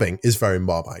 clubbing is very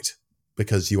Marmite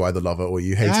because you either love it or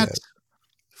you hate That's it.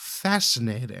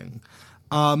 fascinating.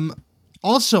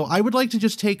 Also, I would like to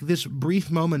just take this brief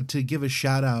moment to give a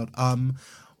shout out.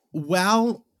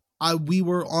 While we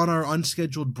were on our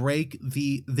unscheduled break,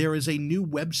 there is a new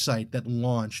website that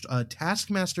launched,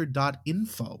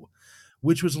 taskmaster.info,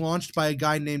 which was launched by a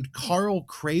guy named Carl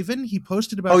Craven. He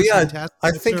posted about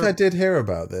I think I did hear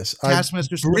about this.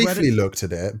 Taskmaster I briefly looked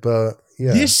at it, but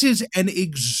yeah. This is an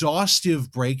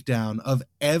exhaustive breakdown of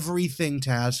everything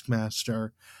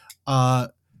Taskmaster.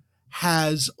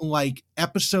 Has like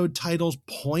episode titles,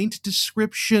 point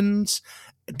descriptions,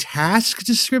 task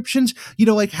descriptions. You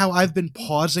know, like how I've been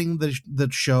pausing the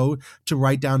show to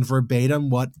write down verbatim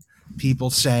what people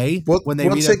say when they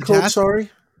read what's it called? Task.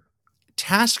 Sorry,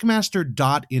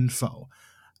 Taskmaster.info,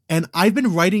 and I've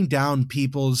been writing down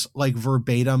people's like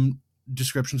verbatim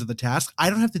descriptions of the task. I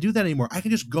don't have to do that anymore. I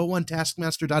can just go on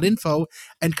taskmaster.info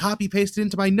and copy paste it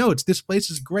into my notes. This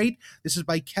place is great. This is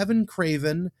by Kevin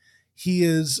Craven.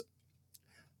 He's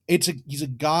a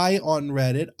guy on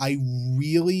Reddit. I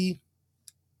really,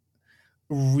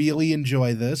 really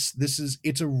enjoy this.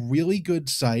 It's a really good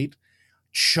site,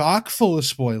 chock full of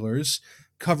spoilers,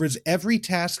 covers every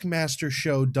Taskmaster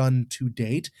show done to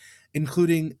date,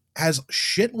 including has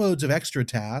shitloads of extra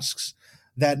tasks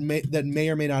that may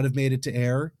or may not have made it to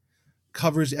air,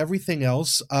 covers everything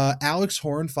else. Alex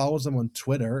Horn follows them on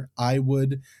Twitter. I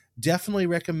would definitely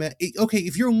recommend. Okay,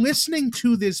 if you're listening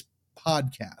to this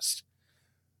podcast,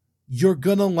 you're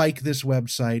gonna like this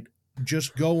website.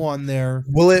 Just go on there.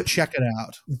 Check it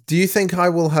out? Do you think I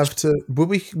will have to? Will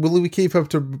we keep up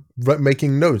to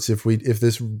making notes if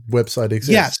this website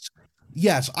exists?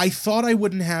 Yes. I thought I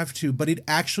wouldn't have to, but it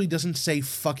actually doesn't say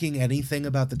fucking anything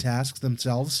about the tasks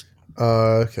themselves.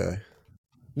 Okay.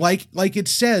 Like it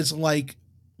says like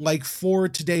for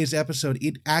today's episode,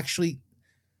 it actually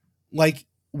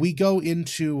we go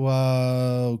into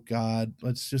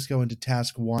let's just go into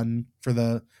task 1 for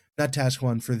the. Not task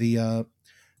 1 for the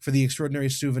extraordinary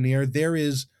souvenir. There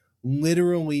is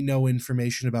literally no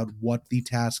information about what the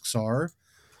tasks are,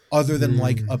 other than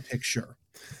like a picture.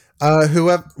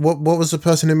 What was the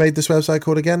person who made this website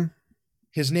called again?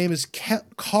 His name is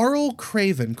Carl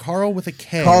Craven. Carl with a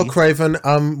K. Carl Craven.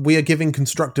 We are giving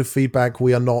constructive feedback.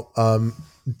 We are not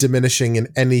diminishing in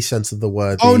any sense of the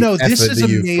word. This is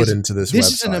amazing. You've put into this website.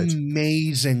 This is an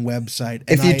amazing website.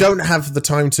 If you don't have the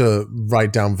time to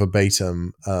write down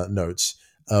verbatim notes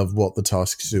of what the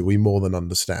tasks do, we more than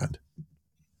understand.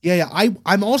 Yeah.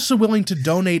 I'm also willing to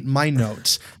donate my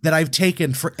notes that I've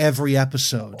taken for every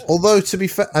episode. Although, to be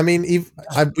fair, I mean,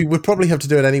 we would probably have to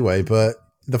do it anyway, but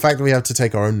the fact that we have to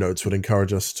take our own notes would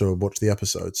encourage us to watch the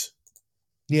episodes.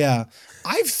 Yeah,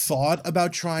 I've thought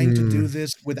about trying to do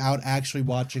this without actually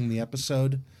watching the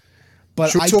episode,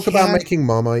 but should we talk about making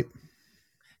Marmite?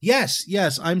 Yes.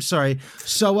 I'm sorry.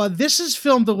 So this is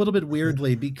filmed a little bit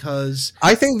weirdly because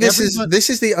I think this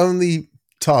is the only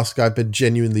task I've been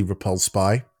genuinely repulsed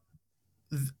by.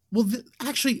 Well,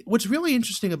 actually, what's really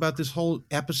interesting about this whole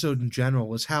episode in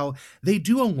general is how they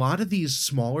do a lot of these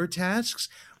smaller tasks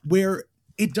where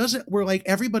like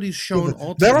everybody's shown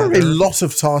all together. There are a lot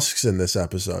of tasks in this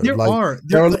episode. There are a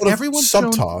lot of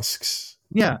subtasks.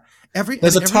 Yeah.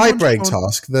 There's a tie-break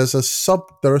task. There are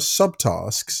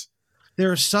subtasks.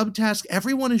 There are subtasks.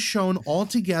 Everyone is shown all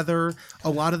together a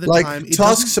lot of the time.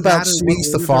 Tasks about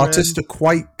Sneeze the Fartist are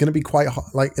going to be quite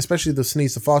hard, especially the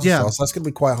Sneeze the Fartist task. That's going to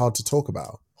be quite hard to talk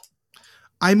about.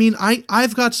 I mean,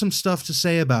 I've got some stuff to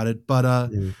say about it,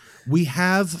 but we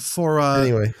have for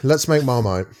anyway, let's make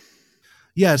Marmite.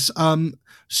 Yes.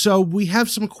 So we have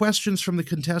some questions from the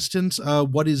contestants.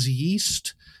 What is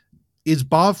yeast? Is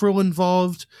Bovril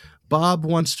involved? Bob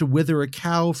wants to wither a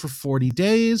cow for 40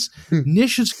 days.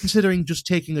 Nish is considering just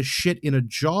taking a shit in a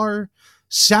jar.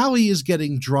 Sally is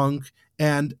getting drunk.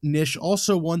 And Nish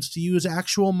also wants to use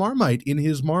actual Marmite in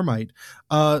his Marmite.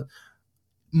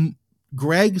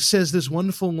 Greg says this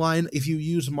wonderful line, "If you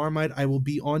use Marmite, I will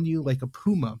be on you like a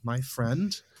puma, my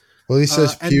friend." Well, he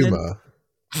says and Puma.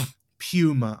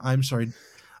 Puma, I'm sorry.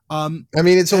 I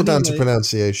mean, it's all down to anyway-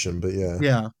 pronunciation, but yeah.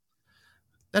 Yeah.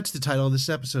 That's the title of this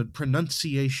episode,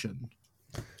 Pronunciation.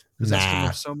 'Cause that's come Nah.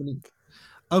 up so many.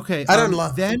 Okay. I don't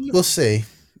like. Then We'll see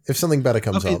if something better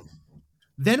comes Okay. up.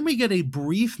 Then we get a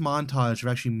brief montage of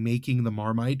actually making the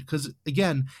Marmite, because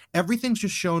again, everything's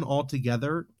just shown all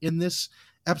together in this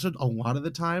episode a lot of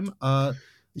the time.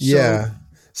 Yeah.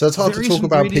 So it's hard to various talk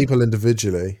about ingredient- people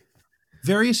individually.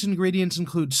 Various ingredients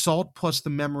include salt plus the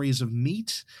memories of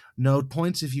meat. No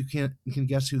points if you can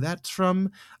guess who that's from.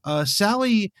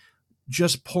 Sally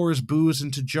just pours booze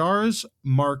into jars.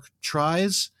 Mark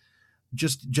tries,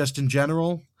 just in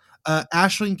general.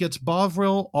 Aisling gets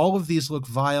Bovril. All of these look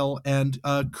vile. And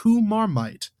Ku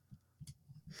Marmite,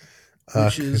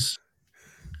 which is...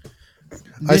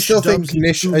 I still think dubs it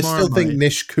Nish. Ku I still think Marmite.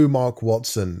 Nish Kumark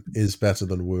Watson is better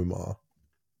than Wumar.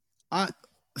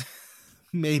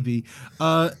 Maybe.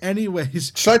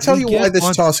 Anyways, Should I tell we you why get this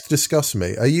on- task disgusts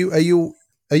me?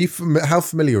 How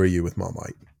familiar are you with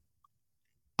Marmite?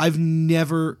 I've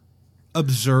never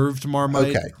observed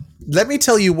Marmite. Okay. Let me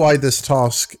tell you why this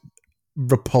task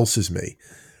repulses me.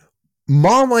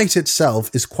 Marmite itself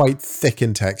is quite thick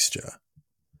in texture.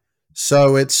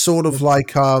 So it's sort of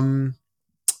like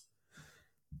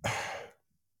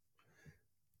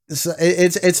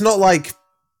it's not like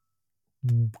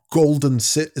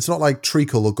it's not like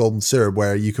treacle or golden syrup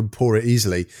where you can pour it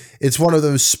easily. It's one of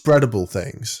those spreadable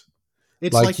things.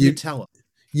 It's Like like you- Nutella.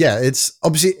 Yeah, it's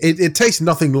obviously it tastes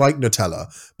nothing like Nutella,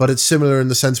 but it's similar in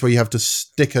the sense where you have to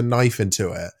stick a knife into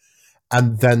it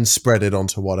and then spread it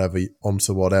onto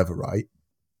whatever, right?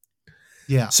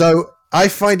 Yeah. So I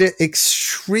find it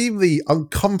extremely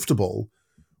uncomfortable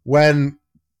when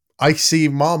I see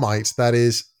Marmite that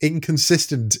is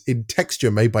inconsistent in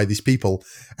texture made by these people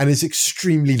and is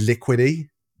extremely liquidy.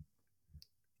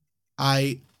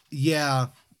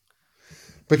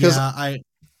 Because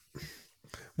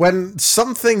when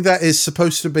something that is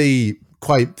supposed to be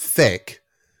quite thick,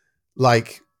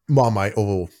 like Marmite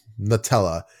or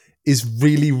Nutella, is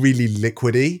really, really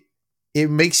liquidy, it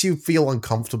makes you feel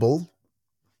uncomfortable.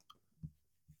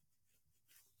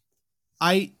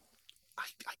 I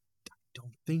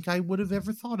don't think I would have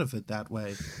ever thought of it that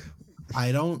way.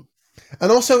 I don't.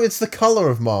 And also, it's the color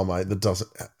of Marmite that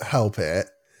doesn't help it.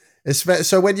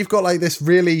 So when you've got like this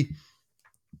really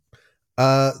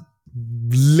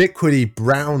liquidy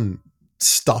brown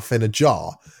stuff in a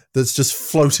jar that's just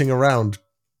floating around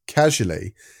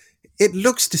casually, it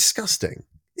looks disgusting.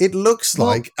 It looks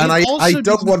like, and I don't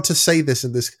doesn't- want to say this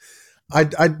in this,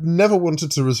 I never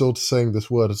wanted to resort to saying this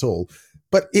word at all,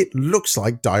 but it looks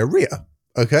like diarrhea.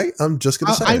 Okay, I'm just going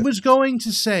to say I it. was going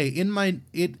to say in my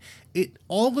it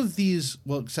all of these,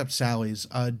 well, except Sally's,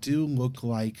 do look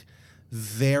like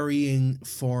varying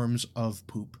forms of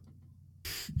poop.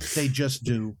 They just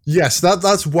do. Yes,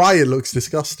 that's why it looks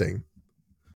disgusting.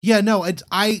 Yeah, no,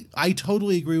 I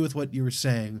totally agree with what you were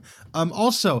saying.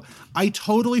 Also, I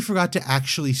totally forgot to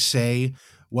actually say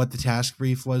what the task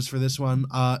brief was for this one.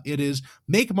 It is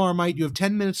make Marmite. You have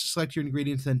 10 minutes to select your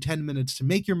ingredients, then 10 minutes to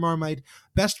make your Marmite.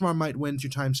 Best Marmite wins.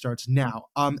 Your time starts now.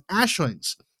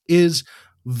 Aisling's is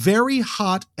very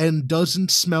hot and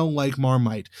doesn't smell like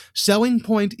Marmite. Selling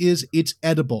point is it's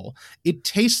edible. It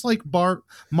tastes like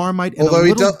Marmite. And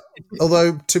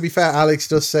Although to be fair, Alex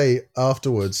does say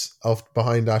afterwards,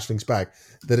 behind Aisling's back,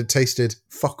 that it tasted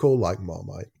fuck all like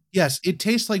Marmite. Yes, it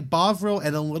tastes like Bovril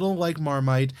and a little like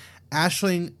Marmite.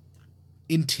 Aisling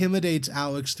intimidates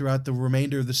Alex throughout the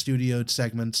remainder of the studio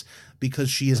segments because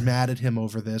she is mad at him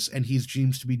over this, and he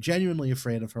seems to be genuinely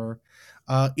afraid of her.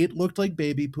 It looked like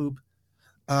baby poop.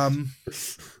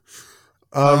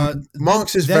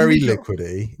 Mark's is then very we go-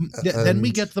 liquidy. Then we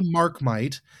and- get the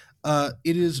Marmite.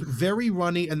 It is very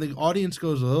runny, and the audience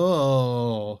goes,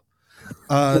 "Oh."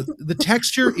 The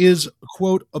texture is,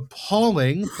 quote,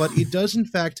 appalling, but it does in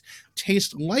fact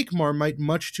taste like Marmite,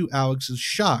 much to Alex's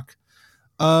shock.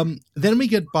 Then we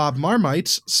get Bob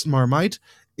Marmite's Marmite.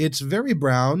 It's very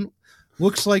brown,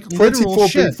 looks like literal 24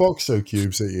 shit. beef OXO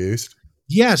cubes it used.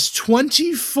 Yes,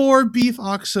 24 beef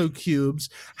OXO cubes.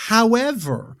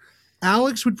 However,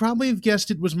 Alex would probably have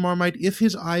guessed it was Marmite if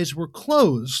his eyes were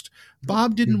closed.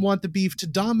 Bob didn't want the beef to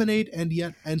dominate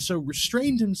and so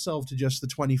restrained himself to just the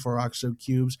 24 OXO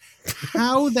cubes.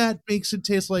 How that makes it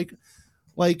taste like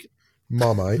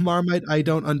Marmite. I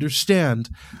don't understand.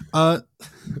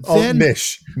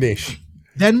 Nish.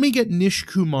 Then we get Nish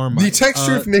Ku Marmite. The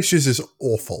texture of Nish's is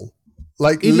awful.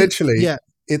 Like, It is- literally, yeah.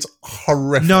 It's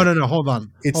horrific. No. Hold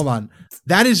on. It's- Hold on.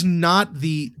 That is not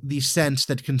the sense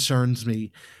that concerns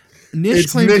me. Nish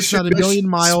It's claims Nish- it's not a Nish million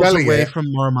miles smelling away it. from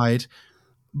Marmite.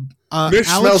 Nish Alex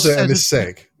smells it says and is it's-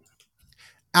 sick.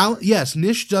 Yes,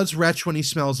 Nish does retch when he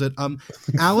smells it.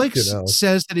 Alex Fucking hell.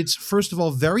 says that it's, first of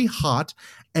all, very hot,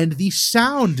 and the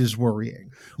sound is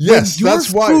worrying. Yes, when your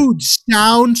that's why. food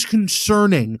sounds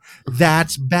concerning,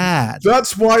 that's bad.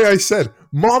 That's why I said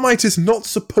Marmite is not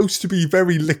supposed to be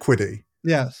very liquidy.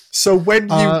 Yes. So when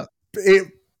Uh, it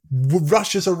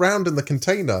rushes around in the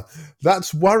container,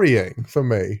 that's worrying for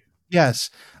me. Yes.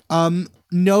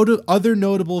 Other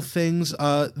notable things,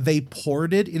 they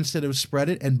poured it instead of spread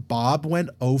it, and Bob went,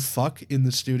 "Oh fuck," in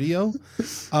the studio.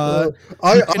 You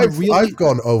can I've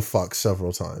gone oh fuck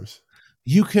several times.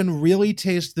 You can really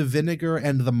taste the vinegar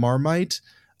and the Marmite.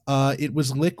 It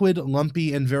was liquid,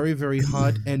 lumpy, and very, very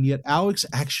hot, and yet Alex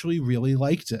actually really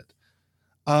liked it.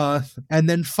 And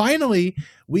then finally,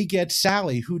 we get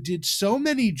Sally, who did so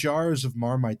many jars of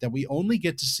Marmite that we only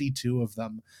get to see 2 of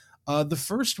them. The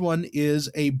first one is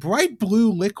a bright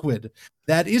blue liquid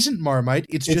that isn't Marmite,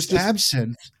 it's just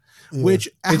absinthe, which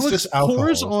Alex just alcohol.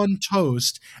 pours on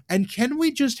toast. And can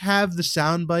we just have the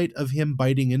soundbite of him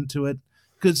biting into it?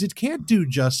 Because it can't do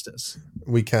justice.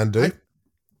 We can do.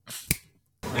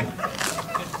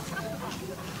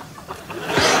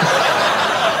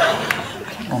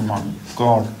 Oh my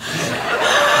God.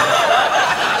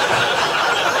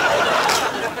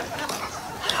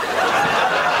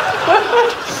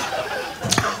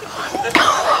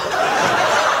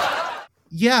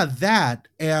 Yeah, that.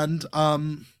 And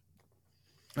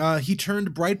he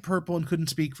turned bright purple and couldn't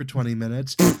speak for 20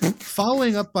 minutes.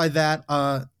 Following up by that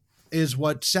is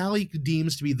what Sally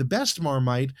deems to be the best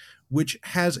Marmite, which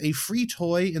has a free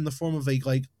toy in the form of a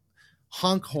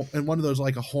honk and one of those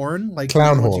like a horn, like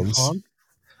Clown the ones you horns. honk.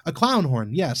 A clown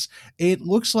horn, yes. It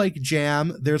looks like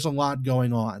jam. There's a lot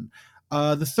going on.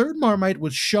 The third Marmite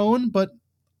was shown, but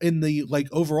in the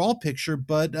overall picture,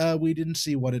 but we didn't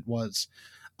see what it was.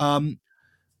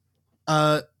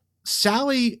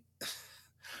 Sally,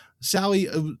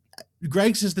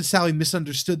 Greg says that Sally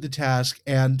misunderstood the task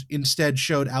and instead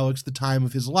showed Alex the time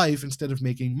of his life instead of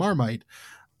making Marmite.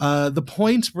 The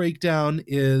points breakdown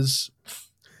is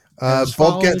as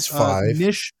Bob gets follows. 5.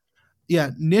 Nish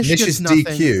Nish gets is nothing.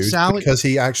 DQ'd Sally, because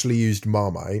he actually used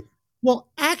Marmite. well,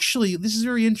 actually, this is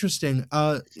very interesting.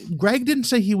 Greg didn't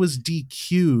say he was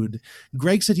DQ'd.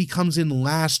 Greg said he comes in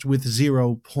last with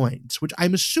 0 points, which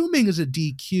I'm assuming is a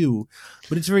DQ,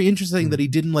 but it's very interesting that he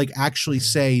didn't actually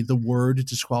say the word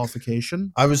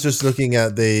disqualification. I was just looking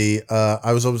at the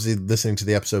I was obviously listening to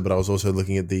the episode, but I was also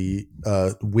looking at the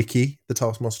wiki, the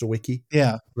Taskmaster wiki.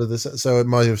 Yeah. For this, so it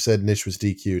might have said Nish was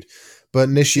DQ'd. But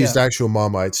Nish used actual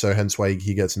Marmite, so hence why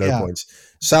he gets no points.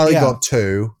 Sally got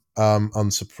 2,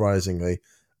 unsurprisingly.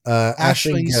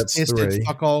 Aisling gets pissed 3. at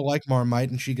fuck all like Marmite,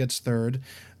 and she gets 3rd.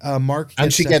 Mark gets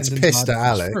And she gets second, pissed Todd at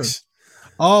gets Alex. first.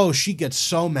 Oh, she gets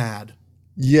so mad.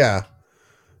 Yeah.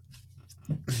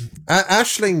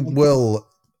 Aisling will...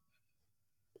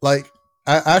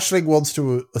 Aisling wants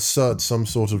to assert some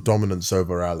sort of dominance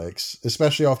over Alex,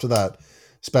 especially after that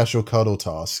special cuddle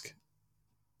task.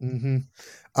 Mm-hmm.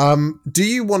 Do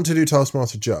you want to do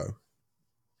Taskmaster Joe?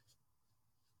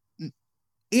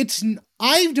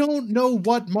 I don't know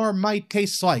what Marmite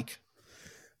tastes like.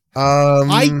 I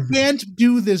I can't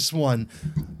do this one.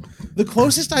 The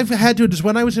closest I've had to it is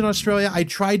when I was in Australia, I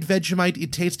tried Vegemite.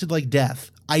 It tasted like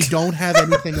death. I don't have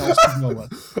anything else to go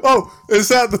with. Oh, is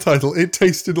that the title? It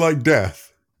tasted like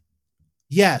death.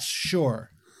 Yes,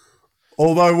 sure.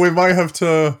 Although we might have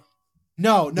to...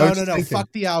 No. thinking.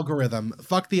 Fuck the algorithm.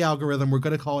 Fuck the algorithm. We're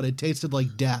going to call it tasted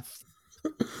like death.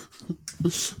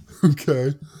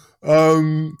 Okay.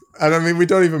 And I mean, we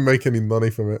don't even make any money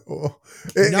from it. We'll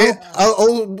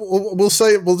just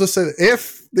say that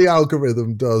if the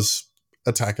algorithm does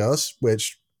attack us,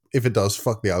 which if it does,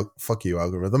 fuck you,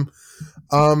 algorithm.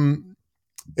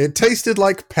 It tasted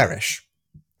like Perish,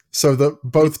 so that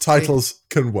both titles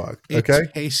can work. Okay.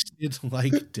 It tasted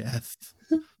like death.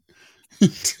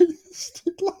 It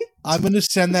tasted like. I'm going to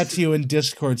send that to you in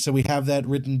Discord so we have that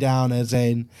written down as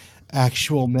an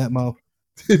actual memo.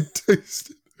 It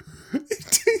tasted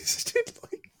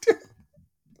like death.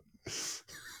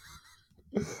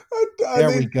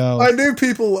 There we go. I know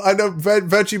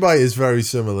Vegemite is very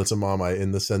similar to Marmite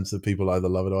in the sense that people either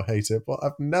love it or hate it, but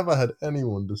I've never had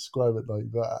anyone describe it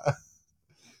like that.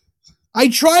 I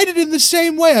tried it in the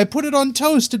same way. I put it on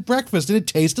toast at breakfast and it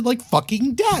tasted like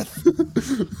fucking death.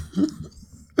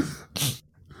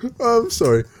 I'm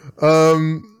sorry.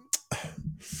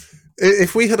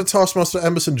 If we had a Taskmaster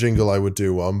Emerson jingle, I would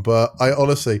do one, but I'm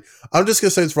just going to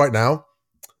say this right now.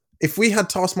 if we had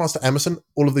Taskmaster Emerson,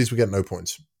 all of these would get no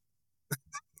points.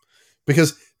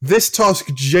 Because this task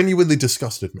genuinely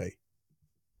disgusted me.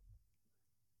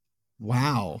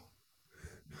 Wow.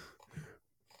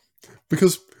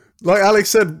 Because, like Alex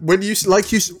said, when you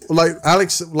like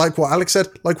what Alex said,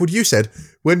 like what you said,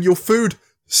 when your food,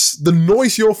 the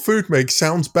noise your food makes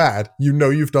sounds bad, you know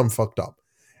you've done fucked up.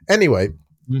 Anyway,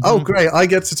 oh great, I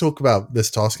get to talk about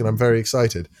this task, and I'm very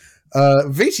excited.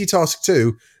 VT task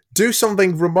 2: do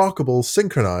something remarkable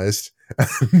synchronized.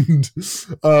 And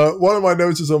one of my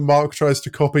notes is on Mark tries to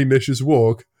copy Nish's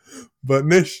walk, but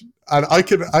Nish, and I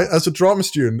as a drama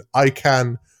student, I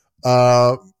can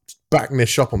back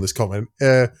Nish up on this comment.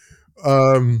 When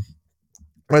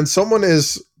someone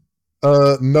is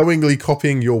knowingly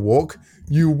copying your walk,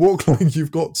 you walk like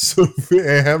you've got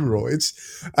severe hemorrhoids,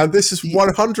 and this is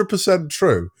 100%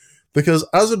 true. Because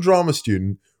as a drama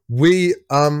student, we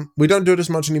don't do it as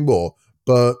much anymore,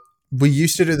 but we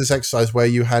used to do this exercise where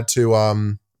you had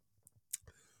to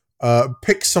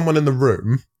pick someone in the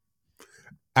room,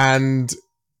 and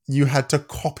you had to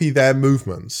copy their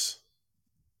movements.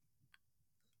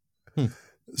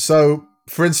 So,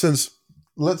 for instance,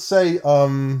 let's say,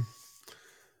 for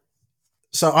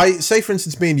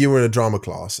instance, me and you were in a drama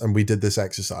class and we did this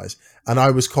exercise and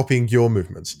I was copying your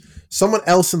movements. Someone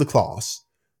else in the class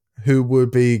who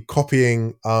would be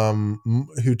copying,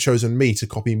 who'd chosen me to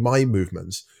copy my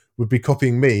movements would be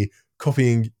copying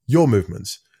your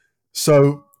movements.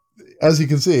 So, as you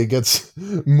can see, it gets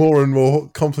more and more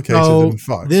complicated and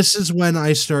fucked. This is when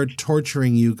I start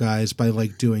torturing you guys by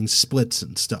like doing splits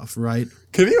and stuff, right?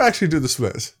 Can you actually do the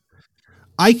splits?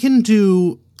 I can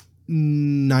do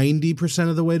 90%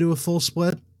 of the way to a full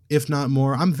split, if not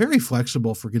more. I'm very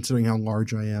flexible for considering how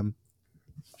large I am.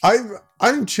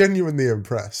 I'm genuinely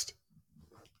impressed.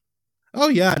 Oh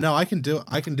yeah, no, I can do it.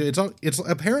 It's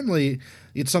apparently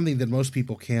it's something that most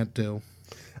people can't do.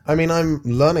 I mean, I'm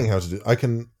learning how to do. I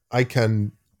don't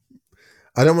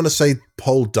want to say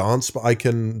pole dance, but I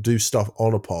can do stuff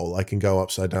on a pole. I can go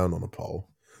upside down on a pole,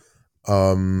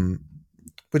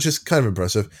 which is kind of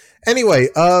impressive. Anyway,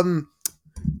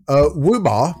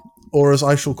 Woobar, or as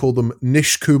I shall call them,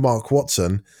 Nish Kumar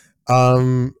Watson,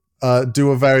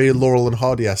 do a very Laurel and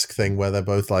Hardy-esque thing where they're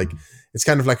both like, it's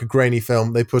kind of like a grainy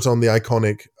film. They put on the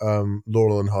iconic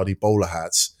Laurel and Hardy bowler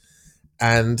hats,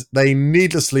 and they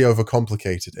needlessly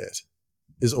overcomplicated it,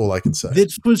 is all I can say.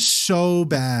 This was so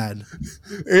bad.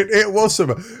 It was so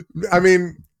bad. I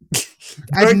mean,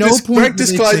 at no point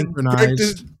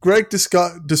Greg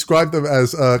described them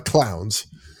as clowns.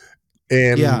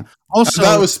 Yeah. Also,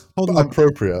 that was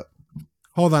appropriate.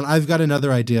 Hold on, I've got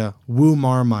another idea. Woo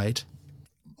Marmite.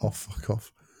 Oh, fuck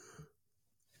off.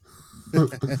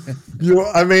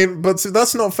 I mean, but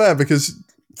that's not fair because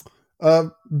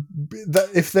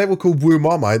if they were called Woo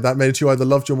Marmite, that meant you either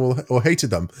loved them or hated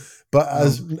them. But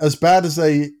as bad as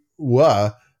they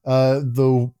were,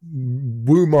 the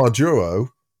Woo Mar duo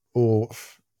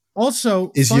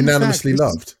is unanimously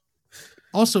loved.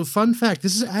 Also, fun fact: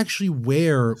 this is actually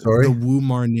where the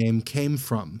Woomar name came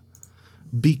from,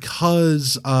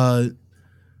 because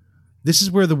this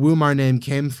is where the Woomar name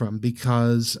came from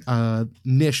because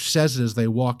Nish says it as they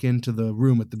walk into the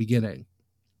room at the beginning.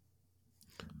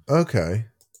 Okay.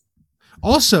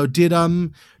 Also, did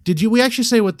we actually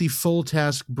say what the full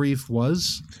task brief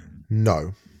was?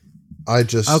 No,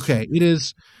 okay. It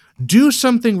is. Do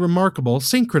something remarkable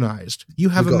synchronized. You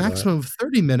have a maximum of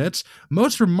 30 minutes.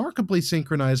 Most remarkably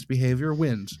synchronized behavior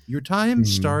wins. Your time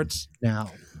starts now.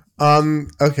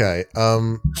 Okay.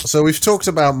 So we've talked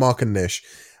about Mark and Nish.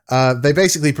 They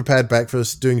basically prepared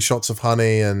breakfast, doing shots of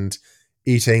honey and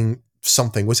eating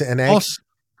something. Was it an egg? Also,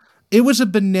 it was a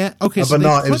banana. Okay, so they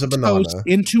put banana toast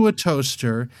into a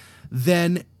toaster,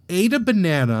 then ate a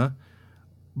banana,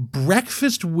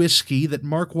 breakfast whiskey that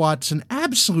Mark Watson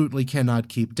absolutely cannot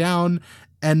keep down,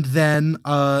 and then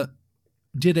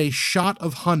did a shot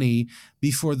of honey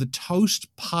before the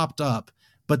toast popped up,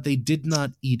 but they did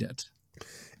not eat it.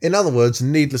 In other words,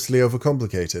 needlessly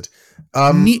overcomplicated.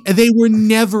 They were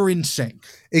never in sync.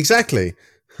 Exactly.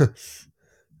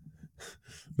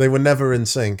 They were never in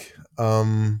sync.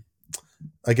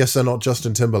 I guess they're not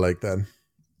Justin Timberlake then.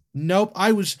 Nope,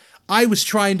 I was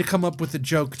trying to come up with a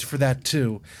joke for that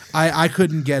too. I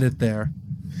couldn't get it there.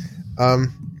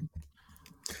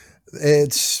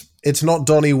 It's not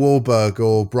Donnie Wahlberg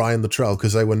or Brian Luttrell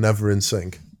because they were never in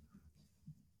sync.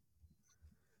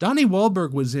 Donnie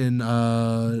Wahlberg was in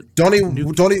Donnie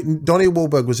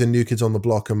Wahlberg was in New Kids on the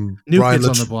Block and Brian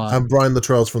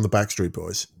Luttrell's from the Backstreet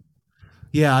Boys.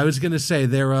 Yeah, I was gonna say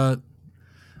they're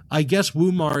I guess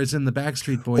Woomar is in the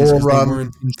Backstreet Boys because they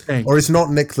weren't in sync. Or it's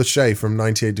not Nick Lachey from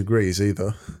 98 Degrees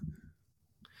either.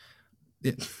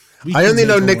 I only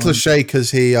know Nick Lachey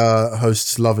because he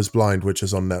hosts Love Is Blind, which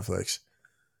is on Netflix.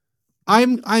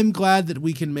 I'm glad that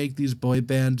we can make these boy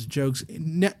band jokes.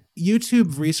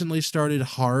 YouTube recently started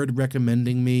hard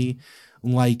recommending me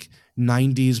like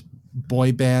 90s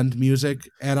boy band music,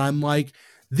 and I'm like,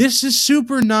 this is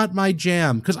super not my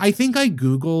jam, because I think I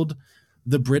googled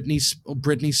the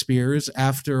Britney Spears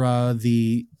after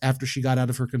she got out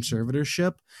of her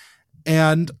conservatorship,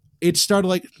 and it started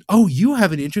like, oh, you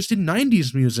have an interest in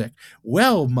 90s music.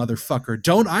 Well, motherfucker,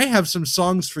 don't I have some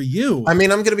songs for you? I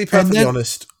mean, I'm going to be perfectly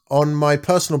honest. On my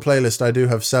personal playlist, I do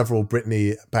have several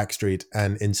Britney, Backstreet,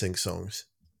 and NSYNC songs.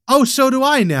 Oh, so do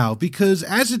I now, because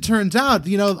as it turns out,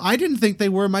 I didn't think they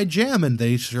were my jam, and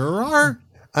they sure are.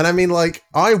 And I mean, like,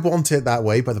 I Want It That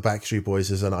Way by the Backstreet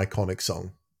Boys is an iconic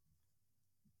song.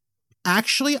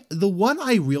 Actually, the one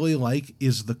I really like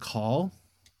is The Call.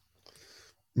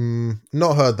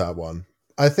 Not heard that one.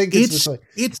 I think it's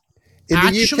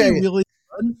actually really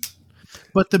good,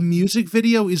 but the music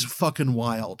video is fucking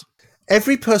wild.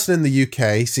 Every person in the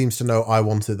UK seems to know I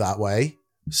Want It That Way.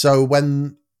 So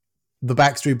when the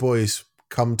Backstreet Boys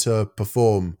come to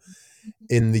perform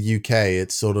in the UK,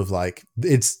 it's sort of like,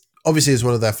 it's obviously it's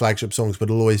one of their flagship songs, but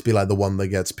it'll always be like the one that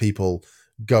gets people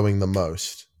going the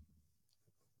most.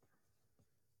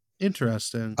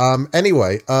 Interesting.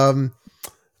 Anyway,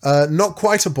 not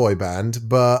quite a boy band,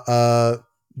 but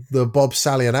the Bob,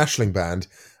 Sally, and Aisling band.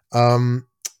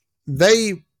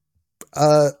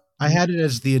 I had it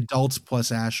as the adults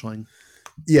plus Aisling.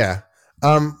 Yeah.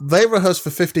 They rehearsed for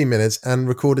 15 minutes and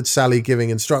recorded Sally giving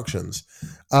instructions.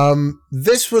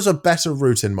 This was a better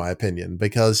route, in my opinion,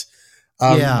 because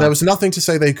there was nothing to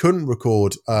say they couldn't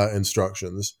record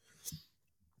instructions.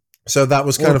 So that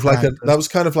was kind of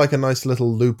like a nice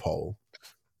little loophole.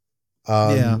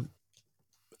 But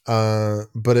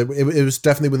it was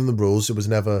definitely within the rules. It was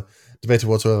never debated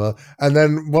whatsoever. And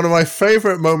then one of my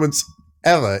favorite moments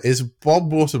ever is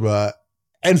Bob Mortimer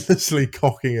endlessly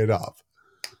cocking it up.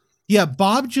 Yeah,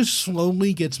 Bob just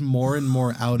slowly gets more and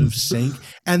more out of sync,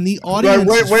 and the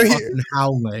audience is fucking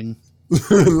howling.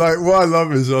 Like, what I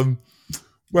love is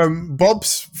when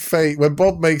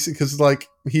Bob makes it, because like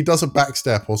he does a back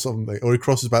step or something, or he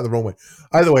crosses back the wrong way.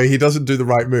 Either way, he doesn't do the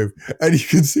right move, and you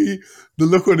can see the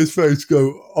look on his face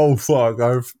go, "Oh fuck,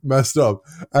 I've messed up,"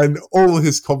 and all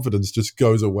his confidence just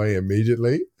goes away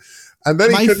immediately. And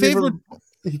then he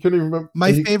couldn't even remember.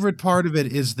 My favorite part of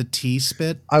it is the tea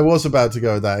spit. I was about to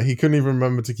go with that. He couldn't even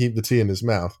remember to keep the tea in his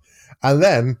mouth. And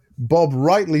then Bob,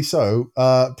 rightly so,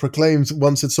 proclaims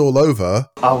once it's all over,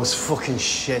 I was fucking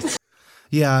shit.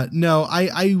 Yeah, no,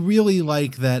 I really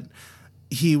like that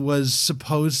he was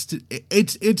supposed to.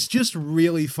 It's just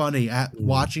really funny at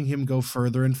watching him go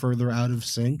further and further out of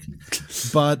sync.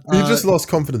 But he just lost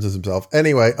confidence in himself.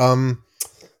 Anyway,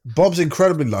 Bob's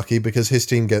incredibly lucky because his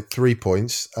team get 3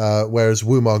 points, whereas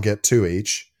Wumar get 2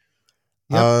 each.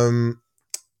 Yep.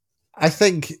 I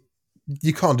think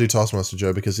you can't do Taskmaster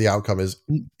Joe because the outcome is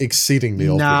exceedingly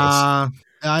obvious. Nah,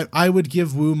 I would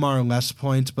give Wumar less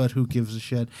points, but who gives a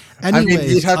shit? Anyways, I mean,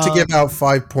 you'd have to give out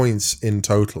 5 points in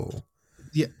total.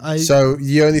 Yeah, so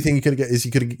the only thing you could get is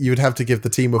you would have to give the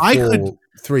team of 4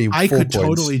 points.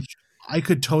 I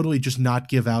could totally just not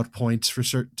give out points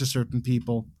to certain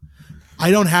people. I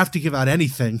don't have to give out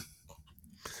anything.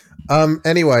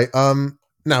 Anyway,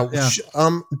 now,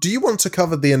 do you want to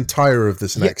cover the entire of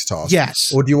this next task?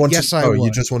 Yes. Or do you want to? Oh,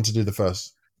 you just want to do the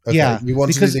first? Okay, yeah. You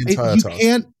want to do the entire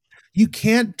task. You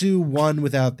can't do one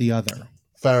without the other.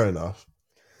 Fair enough.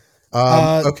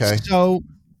 Okay.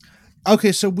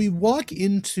 So we walk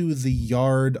into the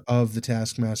yard of the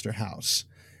Taskmaster house,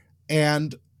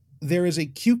 and there is a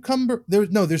cucumber.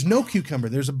 There's no cucumber.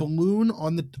 There's a balloon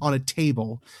on a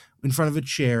table in front of a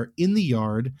chair in the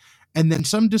yard, and then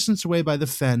some distance away by the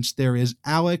fence, there is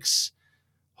Alex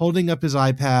holding up his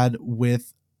iPad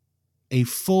with a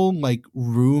full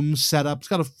room setup. It's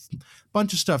got a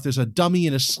bunch of stuff. There's a dummy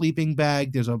in a sleeping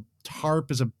bag. There's a tarp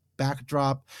as a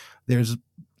backdrop. There's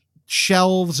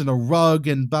shelves and a rug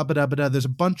and ba-ba-da-ba-da. There's a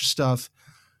bunch of stuff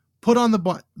put on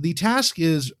the task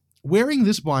is wearing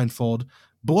this blindfold,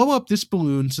 blow up this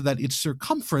balloon so that its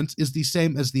circumference is the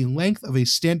same as the length of a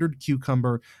standard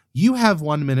cucumber. You have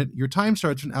 1 minute. Your time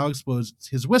starts when Alex blows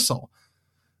his whistle.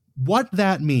 What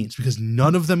that means, because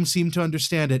none of them seem to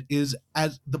understand it, is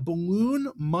as the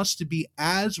balloon must be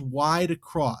as wide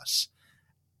across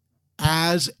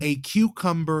as a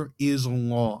cucumber is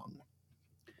long.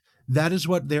 That is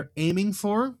what they're aiming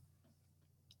for.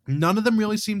 None of them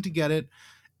really seem to get it.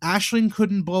 Aisling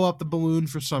couldn't blow up the balloon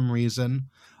for some reason.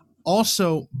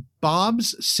 Also,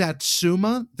 Bob's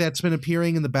Satsuma, that's been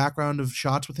appearing in the background of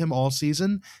shots with him all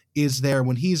season, is there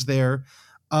when he's there.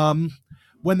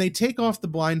 When they take off the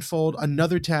blindfold,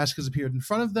 another task has appeared in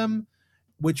front of them,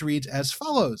 which reads as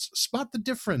follows. Spot the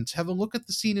difference. Have a look at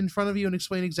the scene in front of you and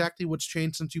explain exactly what's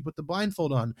changed since you put the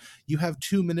blindfold on. You have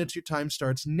 2 minutes. Your time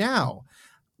starts now.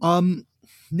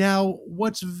 Now,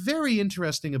 what's very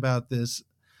interesting about this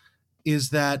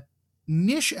is that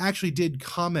Nish actually did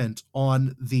comment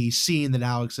on the scene that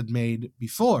Alex had made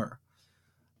before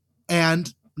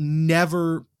and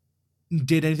never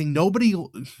did anything. Nobody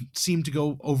seemed to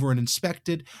go over and inspect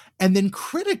it. And then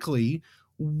critically,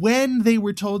 when they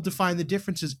were told to find the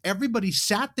differences, everybody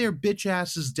sat their bitch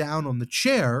asses down on the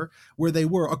chair where they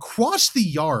were across the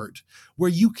yard where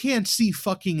you can't see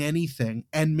fucking anything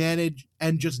and managed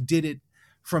and just did it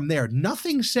from there.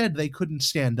 Nothing said they couldn't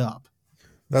stand up.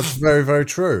 That's very, very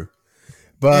true.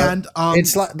 But And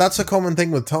it's like that's a common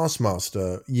thing with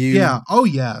Taskmaster. oh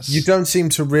yes. You don't seem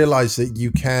to realize that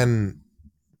you can.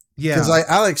 Yeah. Because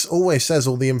Alex always says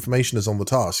all the information is on the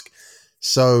task.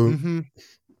 So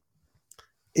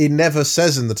it never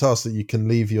says in the task that you can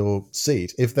leave your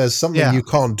seat. If there's something you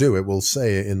can't do, it will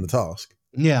say it in the task.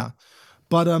 Yeah.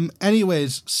 But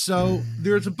anyways, so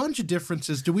there's a bunch of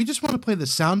differences. Do we just want to play the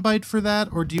soundbite for that,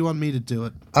 or do you want me to do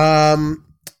it?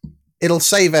 It'll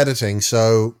save editing,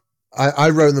 so I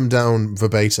wrote them down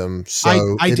verbatim.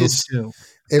 So I did too.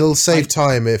 It'll save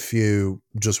time if you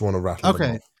just want to rattle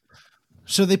them off.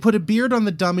 So they put a beard on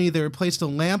the dummy. They replaced a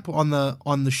lamp on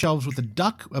the shelves with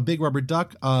a big rubber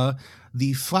duck.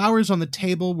 The flowers on the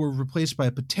table were replaced by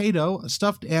a potato. A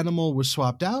stuffed animal was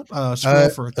swapped out. A squirrel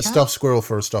for a cat. A stuffed squirrel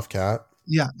for a stuffed cat.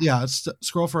 Yeah, a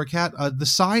squirrel for a cat. The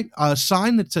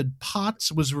sign that said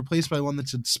Pots was replaced by one that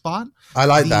said Spot. I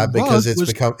like that because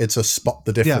it's a spot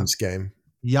the difference game.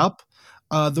 Yup.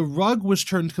 The rug was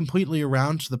turned completely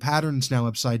around, so the pattern's now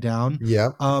upside down.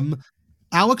 Yeah.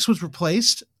 Alex was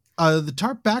replaced. The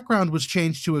tarp background was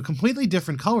changed to a completely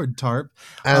different colored tarp.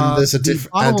 And there's a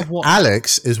different.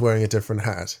 Alex is wearing a different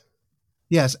hat.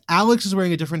 Yes, Alex is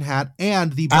wearing a different hat,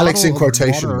 and the Alex in bottle of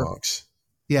quotation water, marks.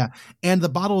 Yeah, and the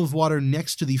bottle of water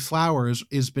next to the flowers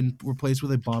has been replaced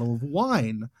with a bottle of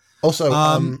wine. Also,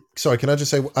 sorry, can I just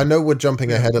say, I know we're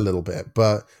jumping ahead a little bit,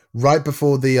 but right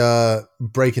before the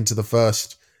break into the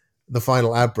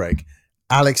final ad break,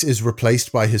 Alex is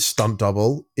replaced by his stunt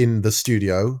double in the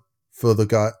studio for the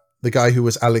guy who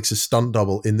was Alex's stunt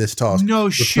double in this task. No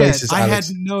shit, I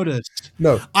hadn't noticed.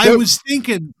 No. I was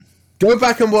thinking. Go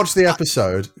back and watch the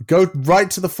episode. Go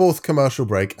right to the 4th commercial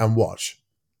break and watch.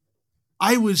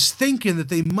 I was thinking that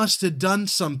they must have done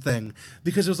something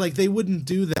because it was like they wouldn't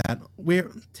do that.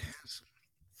 Where?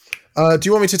 Do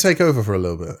you want me to take over for a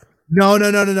little bit? No.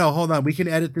 Hold on. We can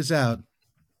edit this out.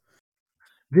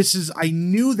 I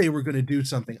knew they were going to do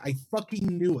something. I fucking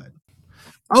knew it.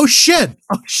 Oh shit.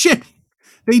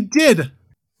 They did.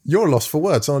 You're lost for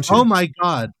words, aren't you? Oh my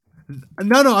God.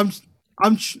 No,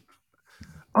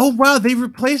 oh wow. They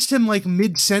replaced him like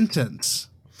mid-sentence.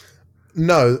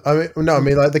 No, I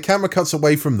mean, like the camera cuts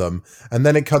away from them, and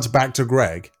then it cuts back to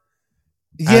Greg.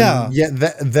 Yeah,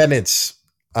 then it's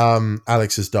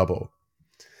Alex's double,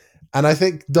 and I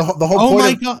think the whole point. Oh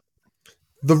my God!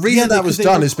 The reason that was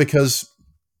done is because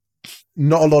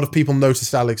not a lot of people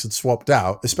noticed Alex had swapped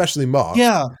out, especially Mark.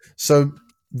 Yeah, so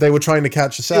they were trying to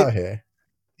catch us out here.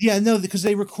 Yeah, no, because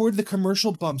they record the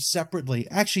commercial bumps separately.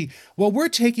 Actually, while we're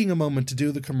taking a moment to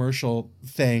do the commercial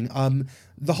thing,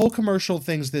 the whole commercial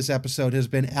things this episode has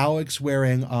been Alex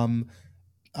wearing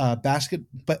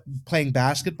playing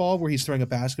basketball, where he's throwing a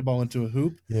basketball into a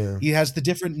hoop. Yeah. He has the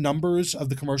different numbers of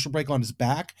the commercial break on his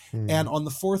back, and on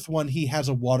the 4th one, he has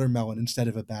a watermelon instead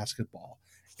of a basketball,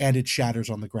 and it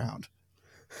shatters on the ground.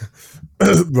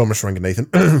 Ramesh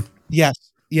Ranganathan.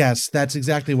 Yes, that's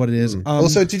exactly what it is.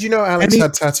 Also, did you know Alex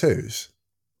had tattoos?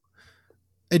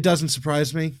 It doesn't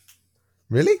surprise me.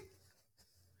 Really?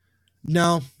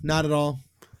 No, not at all.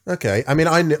 Okay. I mean,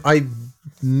 I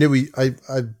knew he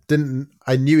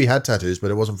had tattoos,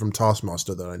 but it wasn't from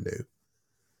Taskmaster that I knew.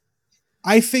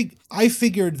 I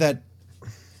figured that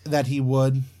he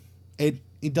would.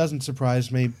 It doesn't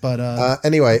surprise me, but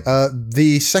anyway,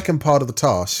 the second part of the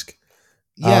task.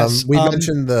 Yes, we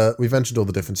mentioned all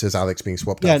the differences. Alex being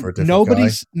swapped out for a different guy.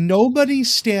 Nobody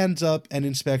stands up and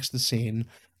inspects the scene.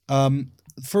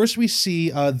 First, we see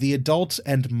the adults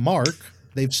and Mark.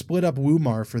 They've split up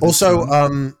Wumar for this. Also,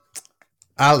 one.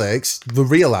 Alex, the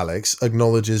real Alex,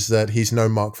 acknowledges that he's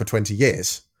known Mark for 20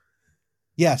 years.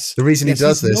 Yes. The reason he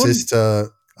does this is to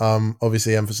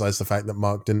obviously emphasize the fact that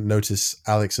Mark didn't notice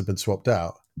Alex had been swapped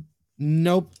out.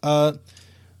 Nope.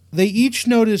 They each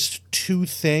noticed 2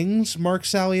 things, Mark,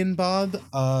 Sally, and Bob.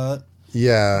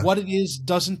 Yeah. What it is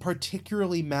doesn't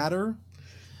particularly matter.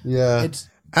 Yeah.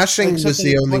 Aisling was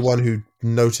the only one who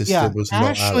noticed it was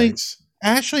not Alex.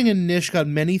 Aisling and Nish got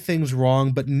many things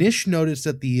wrong, but Nish noticed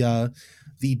that the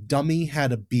dummy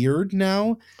had a beard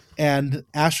now, and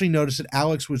Ashley noticed that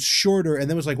Alex was shorter, and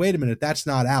then was like, "Wait a minute, that's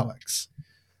not Alex,"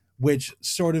 which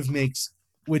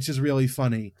is really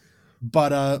funny.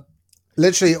 But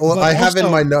literally, but I have in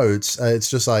also- my notes. It's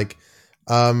just like,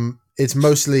 it's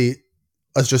mostly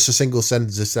as just a single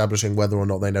sentence establishing whether or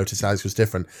not they noticed Alex was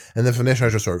different, and then for Nish, I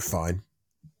just wrote fine.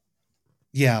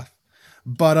 yeah.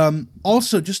 But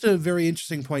also just a very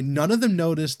interesting point. None of them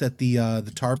noticed that the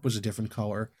tarp was a different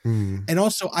color. And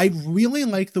also, I really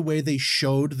like the way they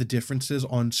showed the differences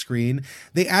on screen.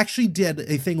 They actually did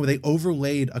a thing where they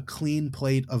overlaid a clean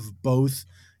plate of both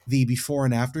the before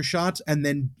and after shots, and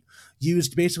then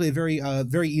used basically a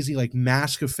very easy like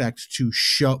mask effect to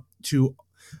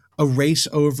erase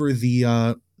over the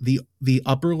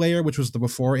upper layer, which was the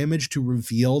before image, to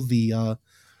reveal the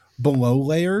below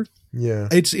layer. Yeah.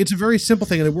 It's a very simple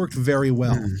thing, and it worked very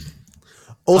well.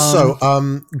 Also,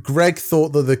 Greg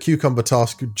thought that the cucumber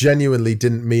task genuinely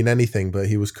didn't mean anything, but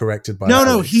he was corrected by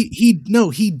Alex.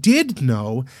 he did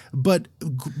know, but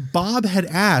Bob had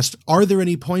asked, "Are there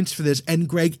any points for this?" And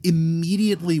Greg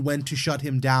immediately went to shut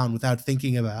him down without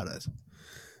thinking about it.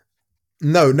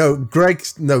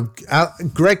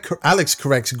 Alex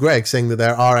corrects Greg, saying that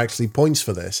there are actually points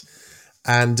for this,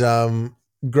 and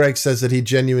Greg says that he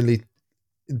genuinely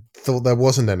thought there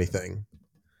wasn't anything.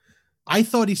 I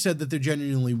thought he said that they're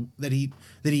genuinely that he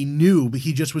knew, but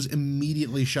he just was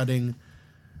immediately shutting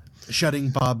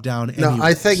Bob down. No, anyways.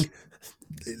 I think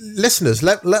listeners,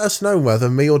 let us know whether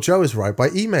me or Joe is right by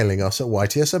emailing us at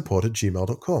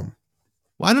ytspod@gmail.com.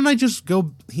 Why don't I just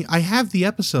go? I have the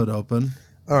episode open.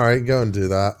 All right, go and do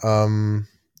that.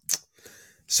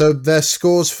 So their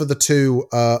scores for the two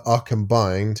are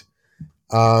combined,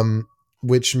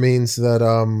 which means that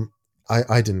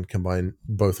I didn't combine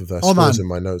both of their scores in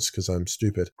my notes because I'm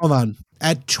stupid. Hold on.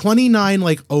 At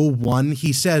 29:01,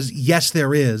 he says, "Yes,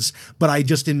 there is," but I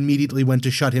just immediately went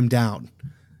to shut him down.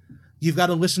 You've got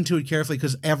to listen to it carefully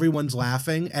because everyone's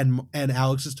laughing and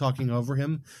Alex is talking over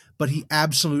him, but he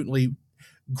absolutely,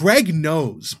 Greg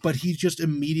knows, but he just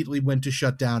immediately went to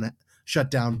shut down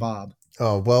Bob.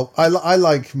 Oh, well, I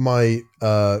like my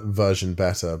version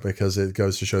better because it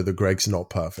goes to show that Greg's not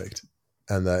perfect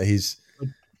and that he's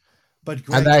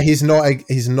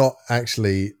he's not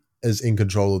actually as in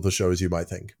control of the show as you might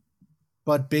think.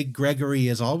 But Big Gregory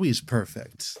is always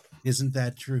perfect. Isn't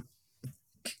that true?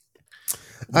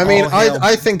 I mean,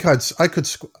 I think I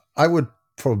would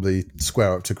probably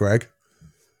square up to Greg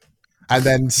and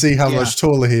then see how much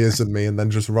taller he is than me and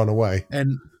then just run away.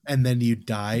 And then you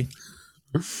die.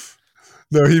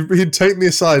 No, he'd take me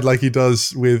aside like he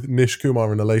does with Nish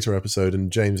Kumar in a later episode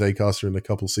and James Acaster in a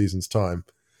couple seasons' time.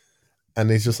 And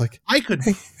he's just like, hey,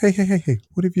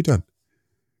 what have you done?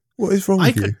 What is wrong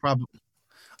with you?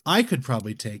 I could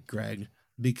probably take Greg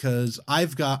because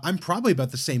I'm probably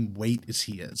about the same weight as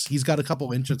he is. He's got a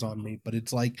couple inches on me, but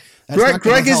it's like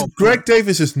Greg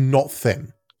Davis is not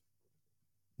thin.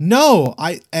 No,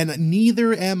 and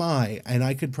neither am I, and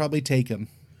I could probably take him.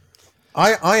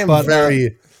 I am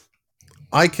very,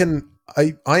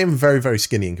 very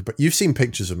skinny, but you've seen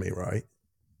pictures of me, right?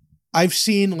 I've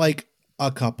seen like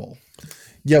a couple.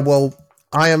 Yeah, well,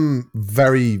 I am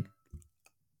very.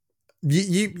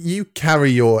 You carry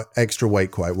your extra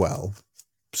weight quite well,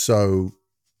 so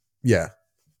yeah.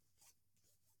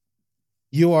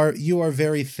 You are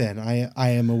very thin. I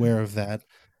am aware of that.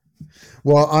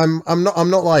 Well, I'm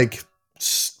not like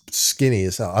skinny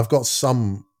as hell. I've got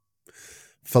some,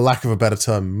 for lack of a better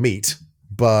term, meat,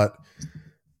 but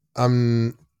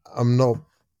I'm not.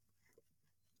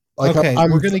 Like, okay,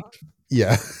 we're gonna.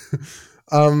 Yeah.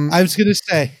 I was gonna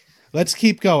say, let's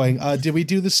keep going. Did we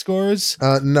do the scores?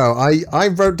 No, I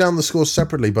wrote down the scores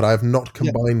separately, but I have not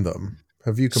combined them.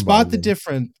 Have you combined Spot the them?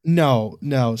 difference.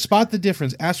 No. Spot the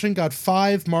difference. Astrid got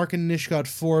 5, Mark and Nish got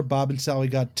 4, Bob and Sally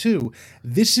got 2.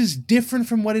 This is different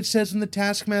from what it says in the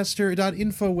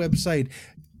Taskmaster.info website.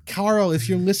 Carl, if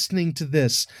you're listening to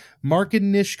this, Mark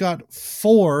and Nish got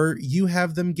 4. You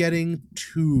have them getting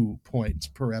 2 points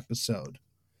per episode.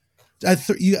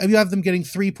 You have them getting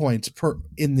 3 points per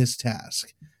in this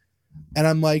task. And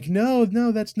I'm like, no,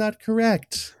 that's not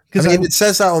correct. I mean, it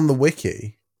says that on the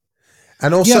wiki.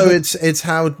 And also, it's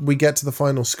how we get to the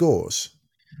final scores.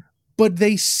 But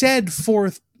they said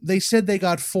fourth. They said they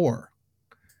got 4.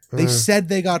 They said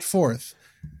they got 4th.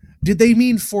 Did they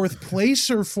mean 4th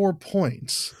place or 4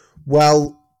 points?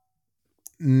 Well,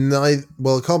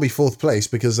 it can't be 4th place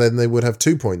because then they would have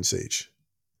 2 points each.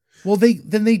 Well, they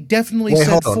definitely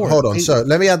said 4th. Hold on. So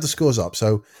let me add the scores up.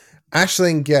 So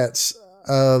Aisling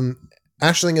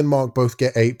and Mark both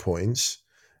get 8 points.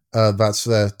 That's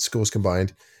their scores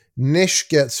combined. Nish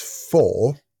gets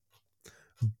 4.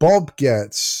 Bob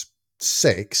gets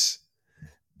 6.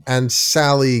 And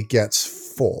Sally gets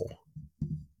 4.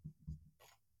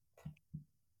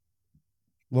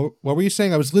 What were you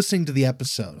saying? I was listening to the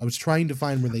episode. I was trying to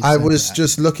find where they I said was that.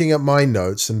 just looking at my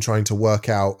notes and trying to work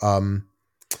out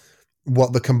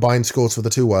what the combined scores for the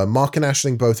two were. Mark and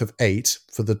Aisling both have 8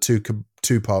 for the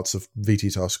two parts of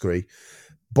VT Task 3.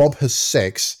 Bob has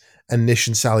 6, and Nish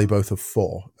and Sally both have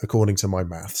 4, according to my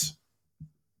maths.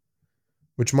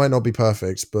 Which might not be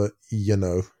perfect, but you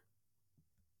know.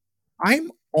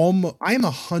 I'm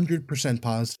 100%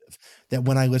 positive that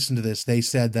when I listened to this, they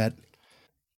said that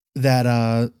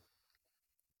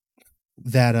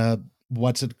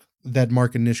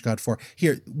Mark and Nish got 4.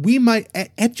 Here, we might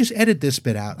just edit this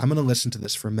bit out. I'm going to listen to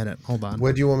this for a minute. Hold on.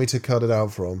 Where do you want me to cut it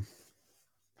out from?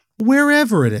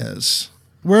 Wherever it is.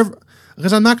 Wherever,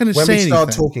 because I'm not going to say anything. When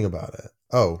we start talking about it.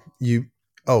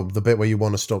 The bit where you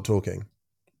want to stop talking.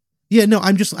 Yeah, no,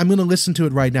 I'm going to listen to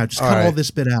it right now. Just cut all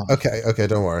this bit out. Okay,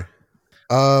 don't worry.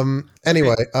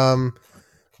 Anyway,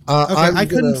 I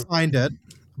couldn't find it,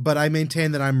 but I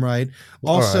maintain that I'm right.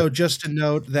 Also, just to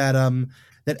note that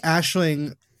that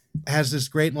Aisling has this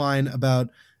great line about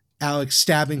Alex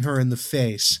stabbing her in the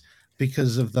face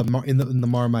because of in the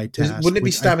Marmite task. Wouldn't it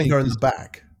be stabbing her in the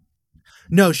back?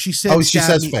 No, she said. Oh, she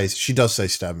says face. She does say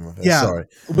stabbing her face. Yeah, sorry.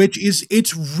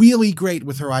 It's really great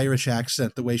with her Irish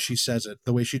accent, the way she says it,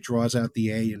 the way she draws out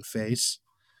the A in face.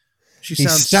 He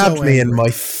stabbed so me angry. in my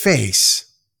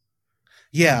face.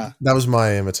 Yeah, that was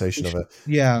my imitation of it.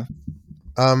 Yeah.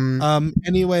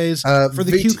 Anyways, for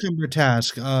the cucumber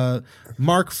task,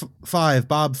 Mark 5,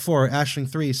 Bob 4, Aisling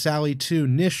 3, Sally 2,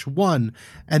 Nish 1,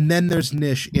 and then there's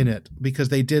Nish in it because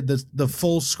they did the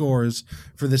full scores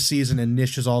for the season, and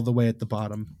Nish is all the way at the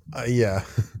bottom. Yeah.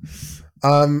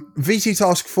 VT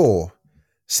Task 4,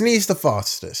 sneeze the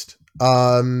fastest.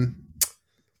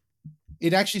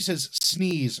 It actually says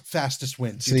sneeze, fastest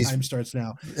wins. Your time starts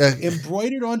now.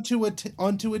 Embroidered onto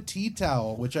a tea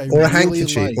towel, which I really a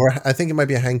handkerchief, like. or I think it might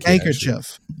be a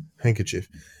handkerchief. Handkerchief.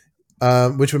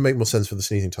 Which would make more sense for the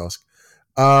sneezing task.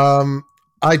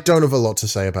 I don't have a lot to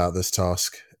say about this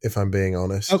task, if I'm being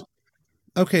honest.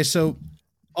 Okay, so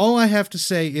all I have to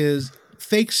say is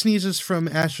fake sneezes from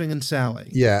Aisling and Sally.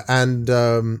 Yeah, and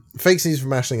fake sneezes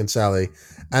from Aisling and Sally,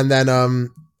 and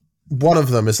then one of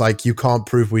them is like, you can't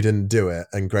prove we didn't do it.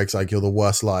 And Greg's like, you're the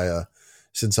worst liar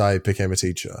since I became a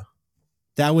teacher.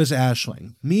 That was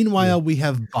Aisling. Meanwhile, we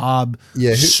have Bob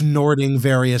snorting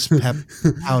various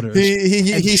powders.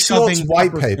 He snorts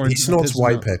white paper. He snorts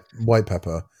white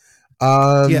pepper.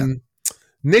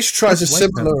 Nish tries a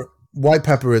similar white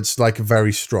pepper. It's like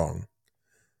very strong.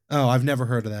 Oh, I've never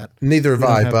heard of that. Neither have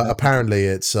I, but apparently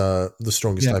it's the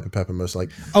strongest type of pepper, most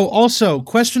likely. Oh, also,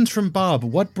 questions from Bob.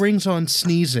 What brings on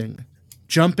sneezing?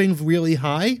 Jumping really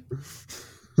high?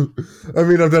 I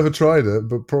mean, I've never tried it,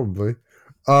 but probably.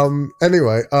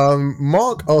 Anyway,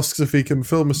 Mark asks if he can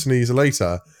film a sneeze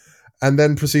later, and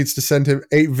then proceeds to send him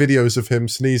 8 videos of him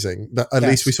sneezing. At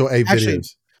least we saw 8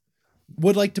 videos.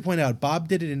 Would like to point out, Bob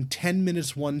did it in 10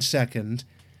 minutes, 1 second.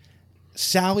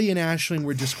 Sally and Aisling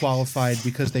were disqualified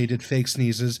because they did fake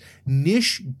sneezes.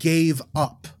 Nish gave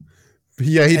up.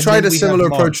 Yeah, he tried a similar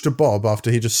approach to Bob after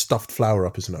he just stuffed flour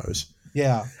up his nose.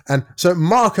 Yeah. And so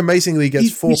Mark amazingly gets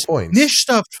 4 points. Nish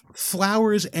stuffed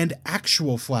flowers and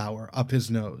actual flour up his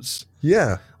nose.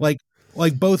 Yeah. Like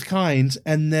both kinds.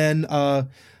 And then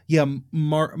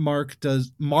Mark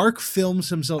films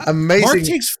himself. Mark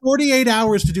takes 48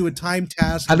 hours to do a time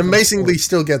task. And amazingly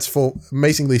still gets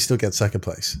second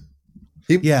place.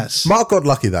 Yes. Mark got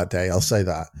lucky that day, I'll say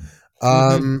that.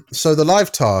 So the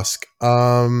live task,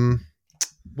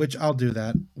 which I'll do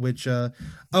that. Which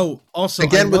also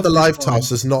again with the live task,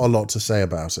 there's not a lot to say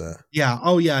about it. Yeah.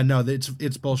 Oh yeah. No, it's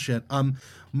bullshit.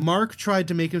 Mark tried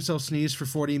to make himself sneeze for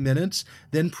 40 minutes,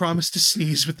 then promised to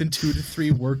sneeze within 2 to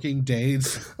 3 working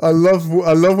days. I love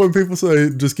when people say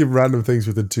just give random things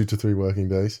within 2 to 3 working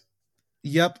days.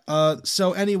 Yep.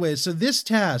 So this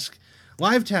task.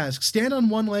 Live task. Stand on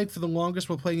one leg for the longest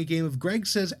while playing a game of Greg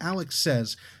Says, Alex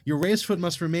Says. Your raised foot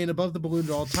must remain above the balloon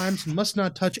at all times and must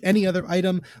not touch any other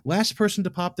item. Last person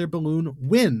to pop their balloon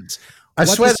wins. I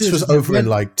swear this was over in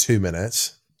like 2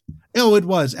 minutes. Oh, it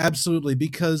was. Absolutely.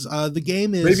 Because the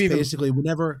game is basically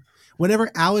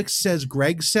whenever Alex says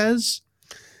Greg says,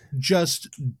 just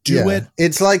do it.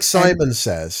 It's like Simon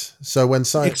Says. So when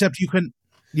Simon... Except you can...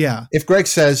 Yeah. If Greg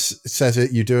says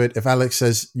it, you do it. If Alex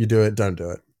says you do it, don't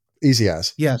do it. Easy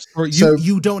as. Yes, or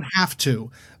you don't have to.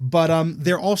 But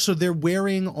they're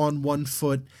wearing on one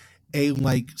foot a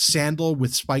like sandal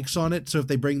with spikes on it, so if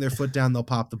they bring their foot down, they'll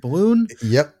pop the balloon.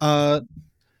 Yep.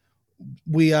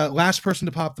 we last person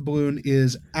to pop the balloon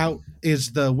is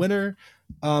the winner.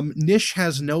 Nish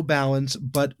has no balance,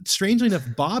 but strangely enough,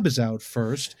 Bob is out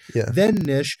first. Yeah. Then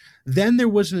Nish. Then there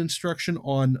was an instruction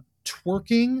on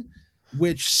twerking,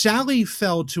 which Sally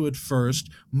fell to at first.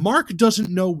 Mark doesn't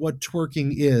know what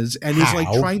twerking is, and he's like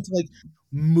How? trying to like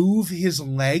move his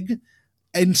leg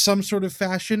in some sort of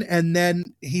fashion, and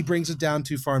then he brings it down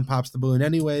too far and pops the balloon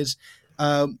anyways.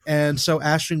 And so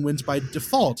Aisling wins by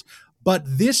default. But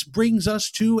this brings us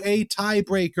to a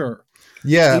tiebreaker.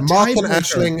 Yeah, A Mark and tiebreaker.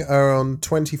 Aisling are on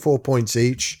 24 points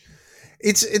each.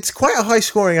 It's quite a high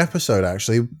scoring episode,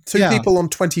 actually. Two Yeah. people on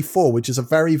 24, which is a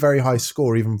very, very high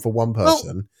score even for one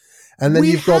person. And then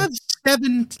we you've got... have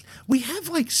seven. We have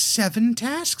like 7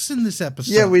 tasks in this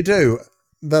episode. Yeah, we do.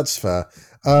 That's fair.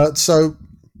 So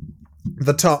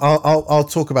I'll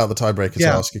talk about the tiebreaker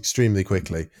task extremely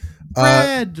quickly.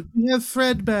 Fred, we have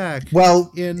Fred back.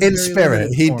 Well, in in very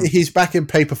spirit, limited form. he's back in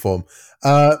paper form.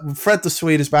 Fred the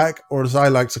Swede is back, or as I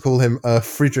like to call him,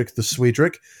 Friedrich the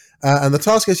Swedrick. And the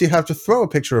task is you have to throw a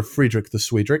picture of Friedrich the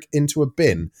Swedrick into a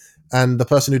bin, and the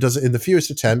person who does it in the fewest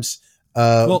attempts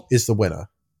is the winner.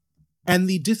 And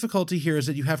the difficulty here is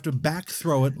that you have to back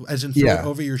throw it, as in throw it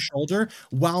over your shoulder,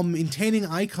 while maintaining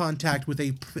eye contact with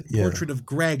a portrait of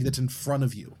Greg that's in front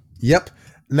of you. Yep.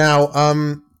 Now,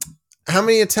 how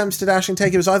many attempts did Aisling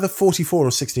take? It was either 44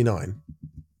 or 69.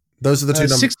 Those are the two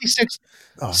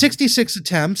numbers. 66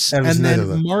 attempts, There was and none of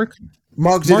then them. Mark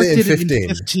did it in did 15.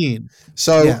 15.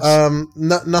 So,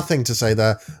 Yes. nothing to say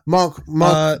there. Mark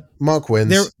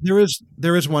wins.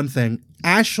 There is one thing.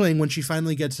 Aisling, when she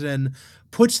finally gets it in,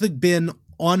 puts the bin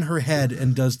on her head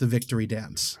and does the victory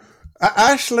dance.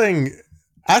 Aisling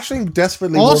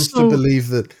desperately wants to believe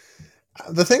that.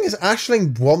 The thing is,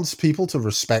 Aisling wants people to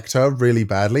respect her really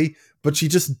badly, but she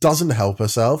just doesn't help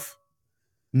herself.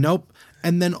 Nope.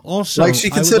 And then also, Like, she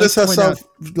considers herself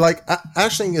like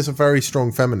Aisling is a very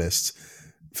strong feminist,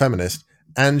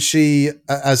 and she,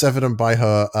 as evident by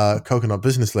her coconut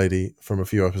business lady from a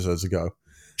few episodes ago.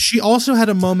 She also had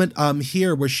a moment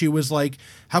here where she was like,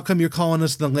 "How come you're calling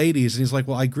us the ladies?" And he's like,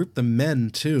 "Well, I grouped the men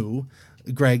too."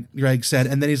 Greg said,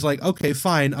 and then he's like, "Okay,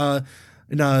 fine.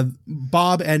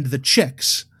 Bob and the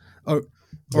chicks, or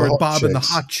Bob and the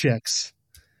hot chicks."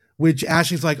 Which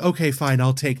Ashley's like, "Okay, fine,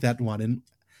 I'll take that one,"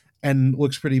 and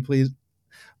looks pretty pleased.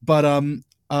 But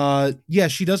yeah,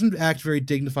 she doesn't act very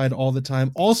dignified all the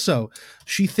time. Also,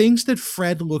 she thinks that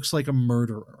Fred looks like a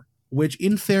murderer. Which,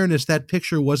 in fairness, that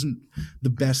picture wasn't the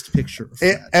best picture of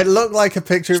Fred. It looked like a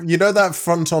picture, you know, that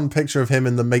front-on picture of him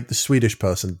in the Make the Swedish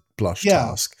Person blush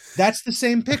task. That's the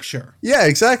same picture. Yeah,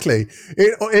 exactly.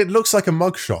 It looks like a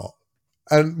mugshot,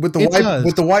 and with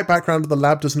the white background of the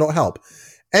lab does not help.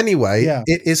 Anyway,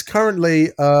 it is currently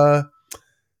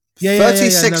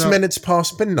 36 minutes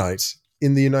past midnight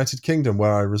in the United Kingdom,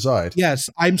 where I reside. Yes,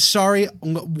 I'm sorry.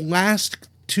 Last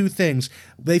 2 things.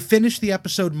 They finished the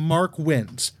episode. Mark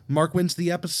wins. Mark wins the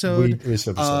episode.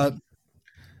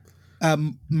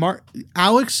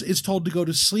 Alex is told to go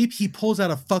to sleep. He pulls out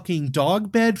a fucking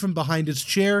dog bed from behind his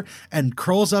chair and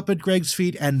curls up at Greg's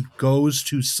feet and goes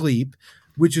to sleep,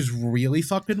 which is really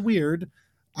fucking weird.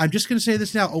 I'm just going to say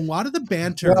this now. A lot of the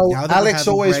banter. Well, now that Alex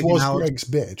always Greg was Alex, Greg's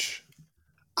bitch.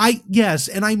 Yes,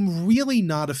 and I'm really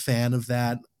not a fan of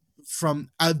that. From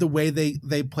the way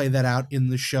they play that out in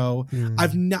the show.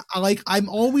 I'm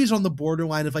always on the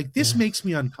borderline of like, this makes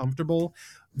me uncomfortable.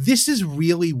 This is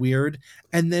really weird.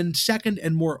 And then second,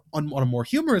 and more on a more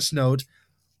humorous note,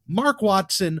 Mark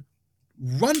Watson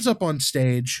runs up on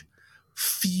stage,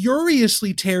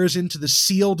 furiously tears into the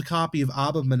sealed copy of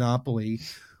ABBA Monopoly,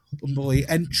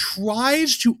 and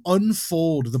tries to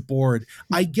unfold the board,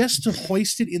 I guess to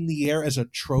hoist it in the air as a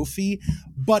trophy,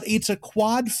 but it's a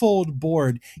quad fold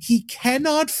board. He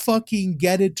cannot fucking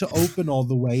get it to open all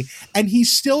the way, and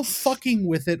he's still fucking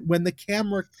with it when they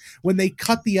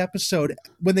cut the episode,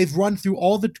 when they've run through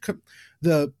all the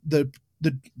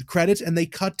credits and they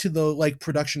cut to the like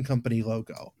production company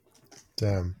logo.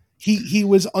 Damn. He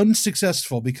was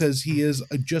unsuccessful because he is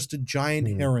just a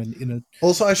giant heron in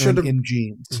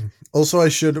jeans. Also, I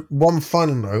should one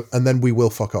final note, and then we will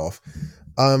fuck off.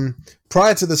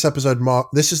 Prior to this episode,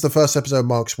 this is the first episode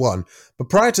Mark's won,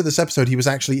 but prior to this episode, he was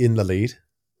actually in the lead,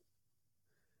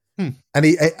 and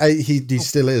he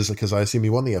still is, because I assume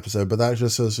he won the episode. But that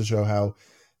just goes to show how,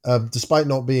 despite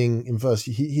not being in first,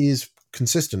 he is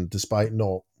consistent despite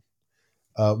not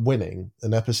winning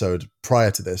an episode prior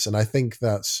to this, and I think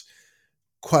that's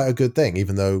quite a good thing,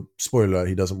 even though, spoiler alert,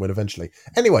 he doesn't win eventually.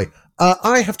 Anyway,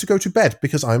 I have to go to bed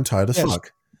because I'm tired as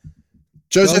fuck.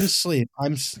 Joseph, go to sleep.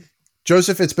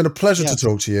 Joseph, it's been a pleasure to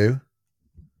talk to you.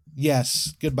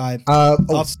 Yes, goodbye.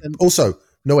 Also,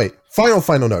 no wait,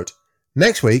 final note.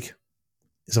 Next week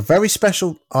is a very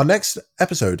special. Our next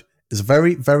episode is a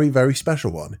very, very, very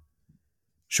special one.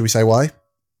 Should we say why?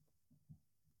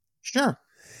 Sure.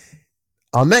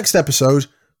 Our next episode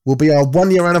will be our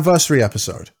 1-year anniversary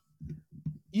episode.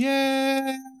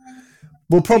 Yeah.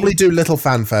 We'll probably do little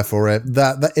fanfare for it.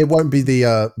 That it won't be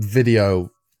the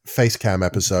video face cam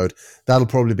episode. That'll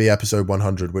probably be episode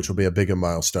 100, which will be a bigger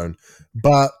milestone.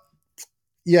 But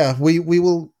yeah, we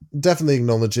will definitely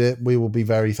acknowledge it. We will be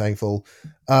very thankful.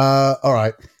 All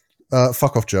right.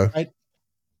 Fuck off, Joe.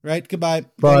 Right. Goodbye.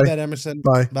 Bye. Go to bed, Emerson.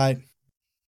 Bye. Bye.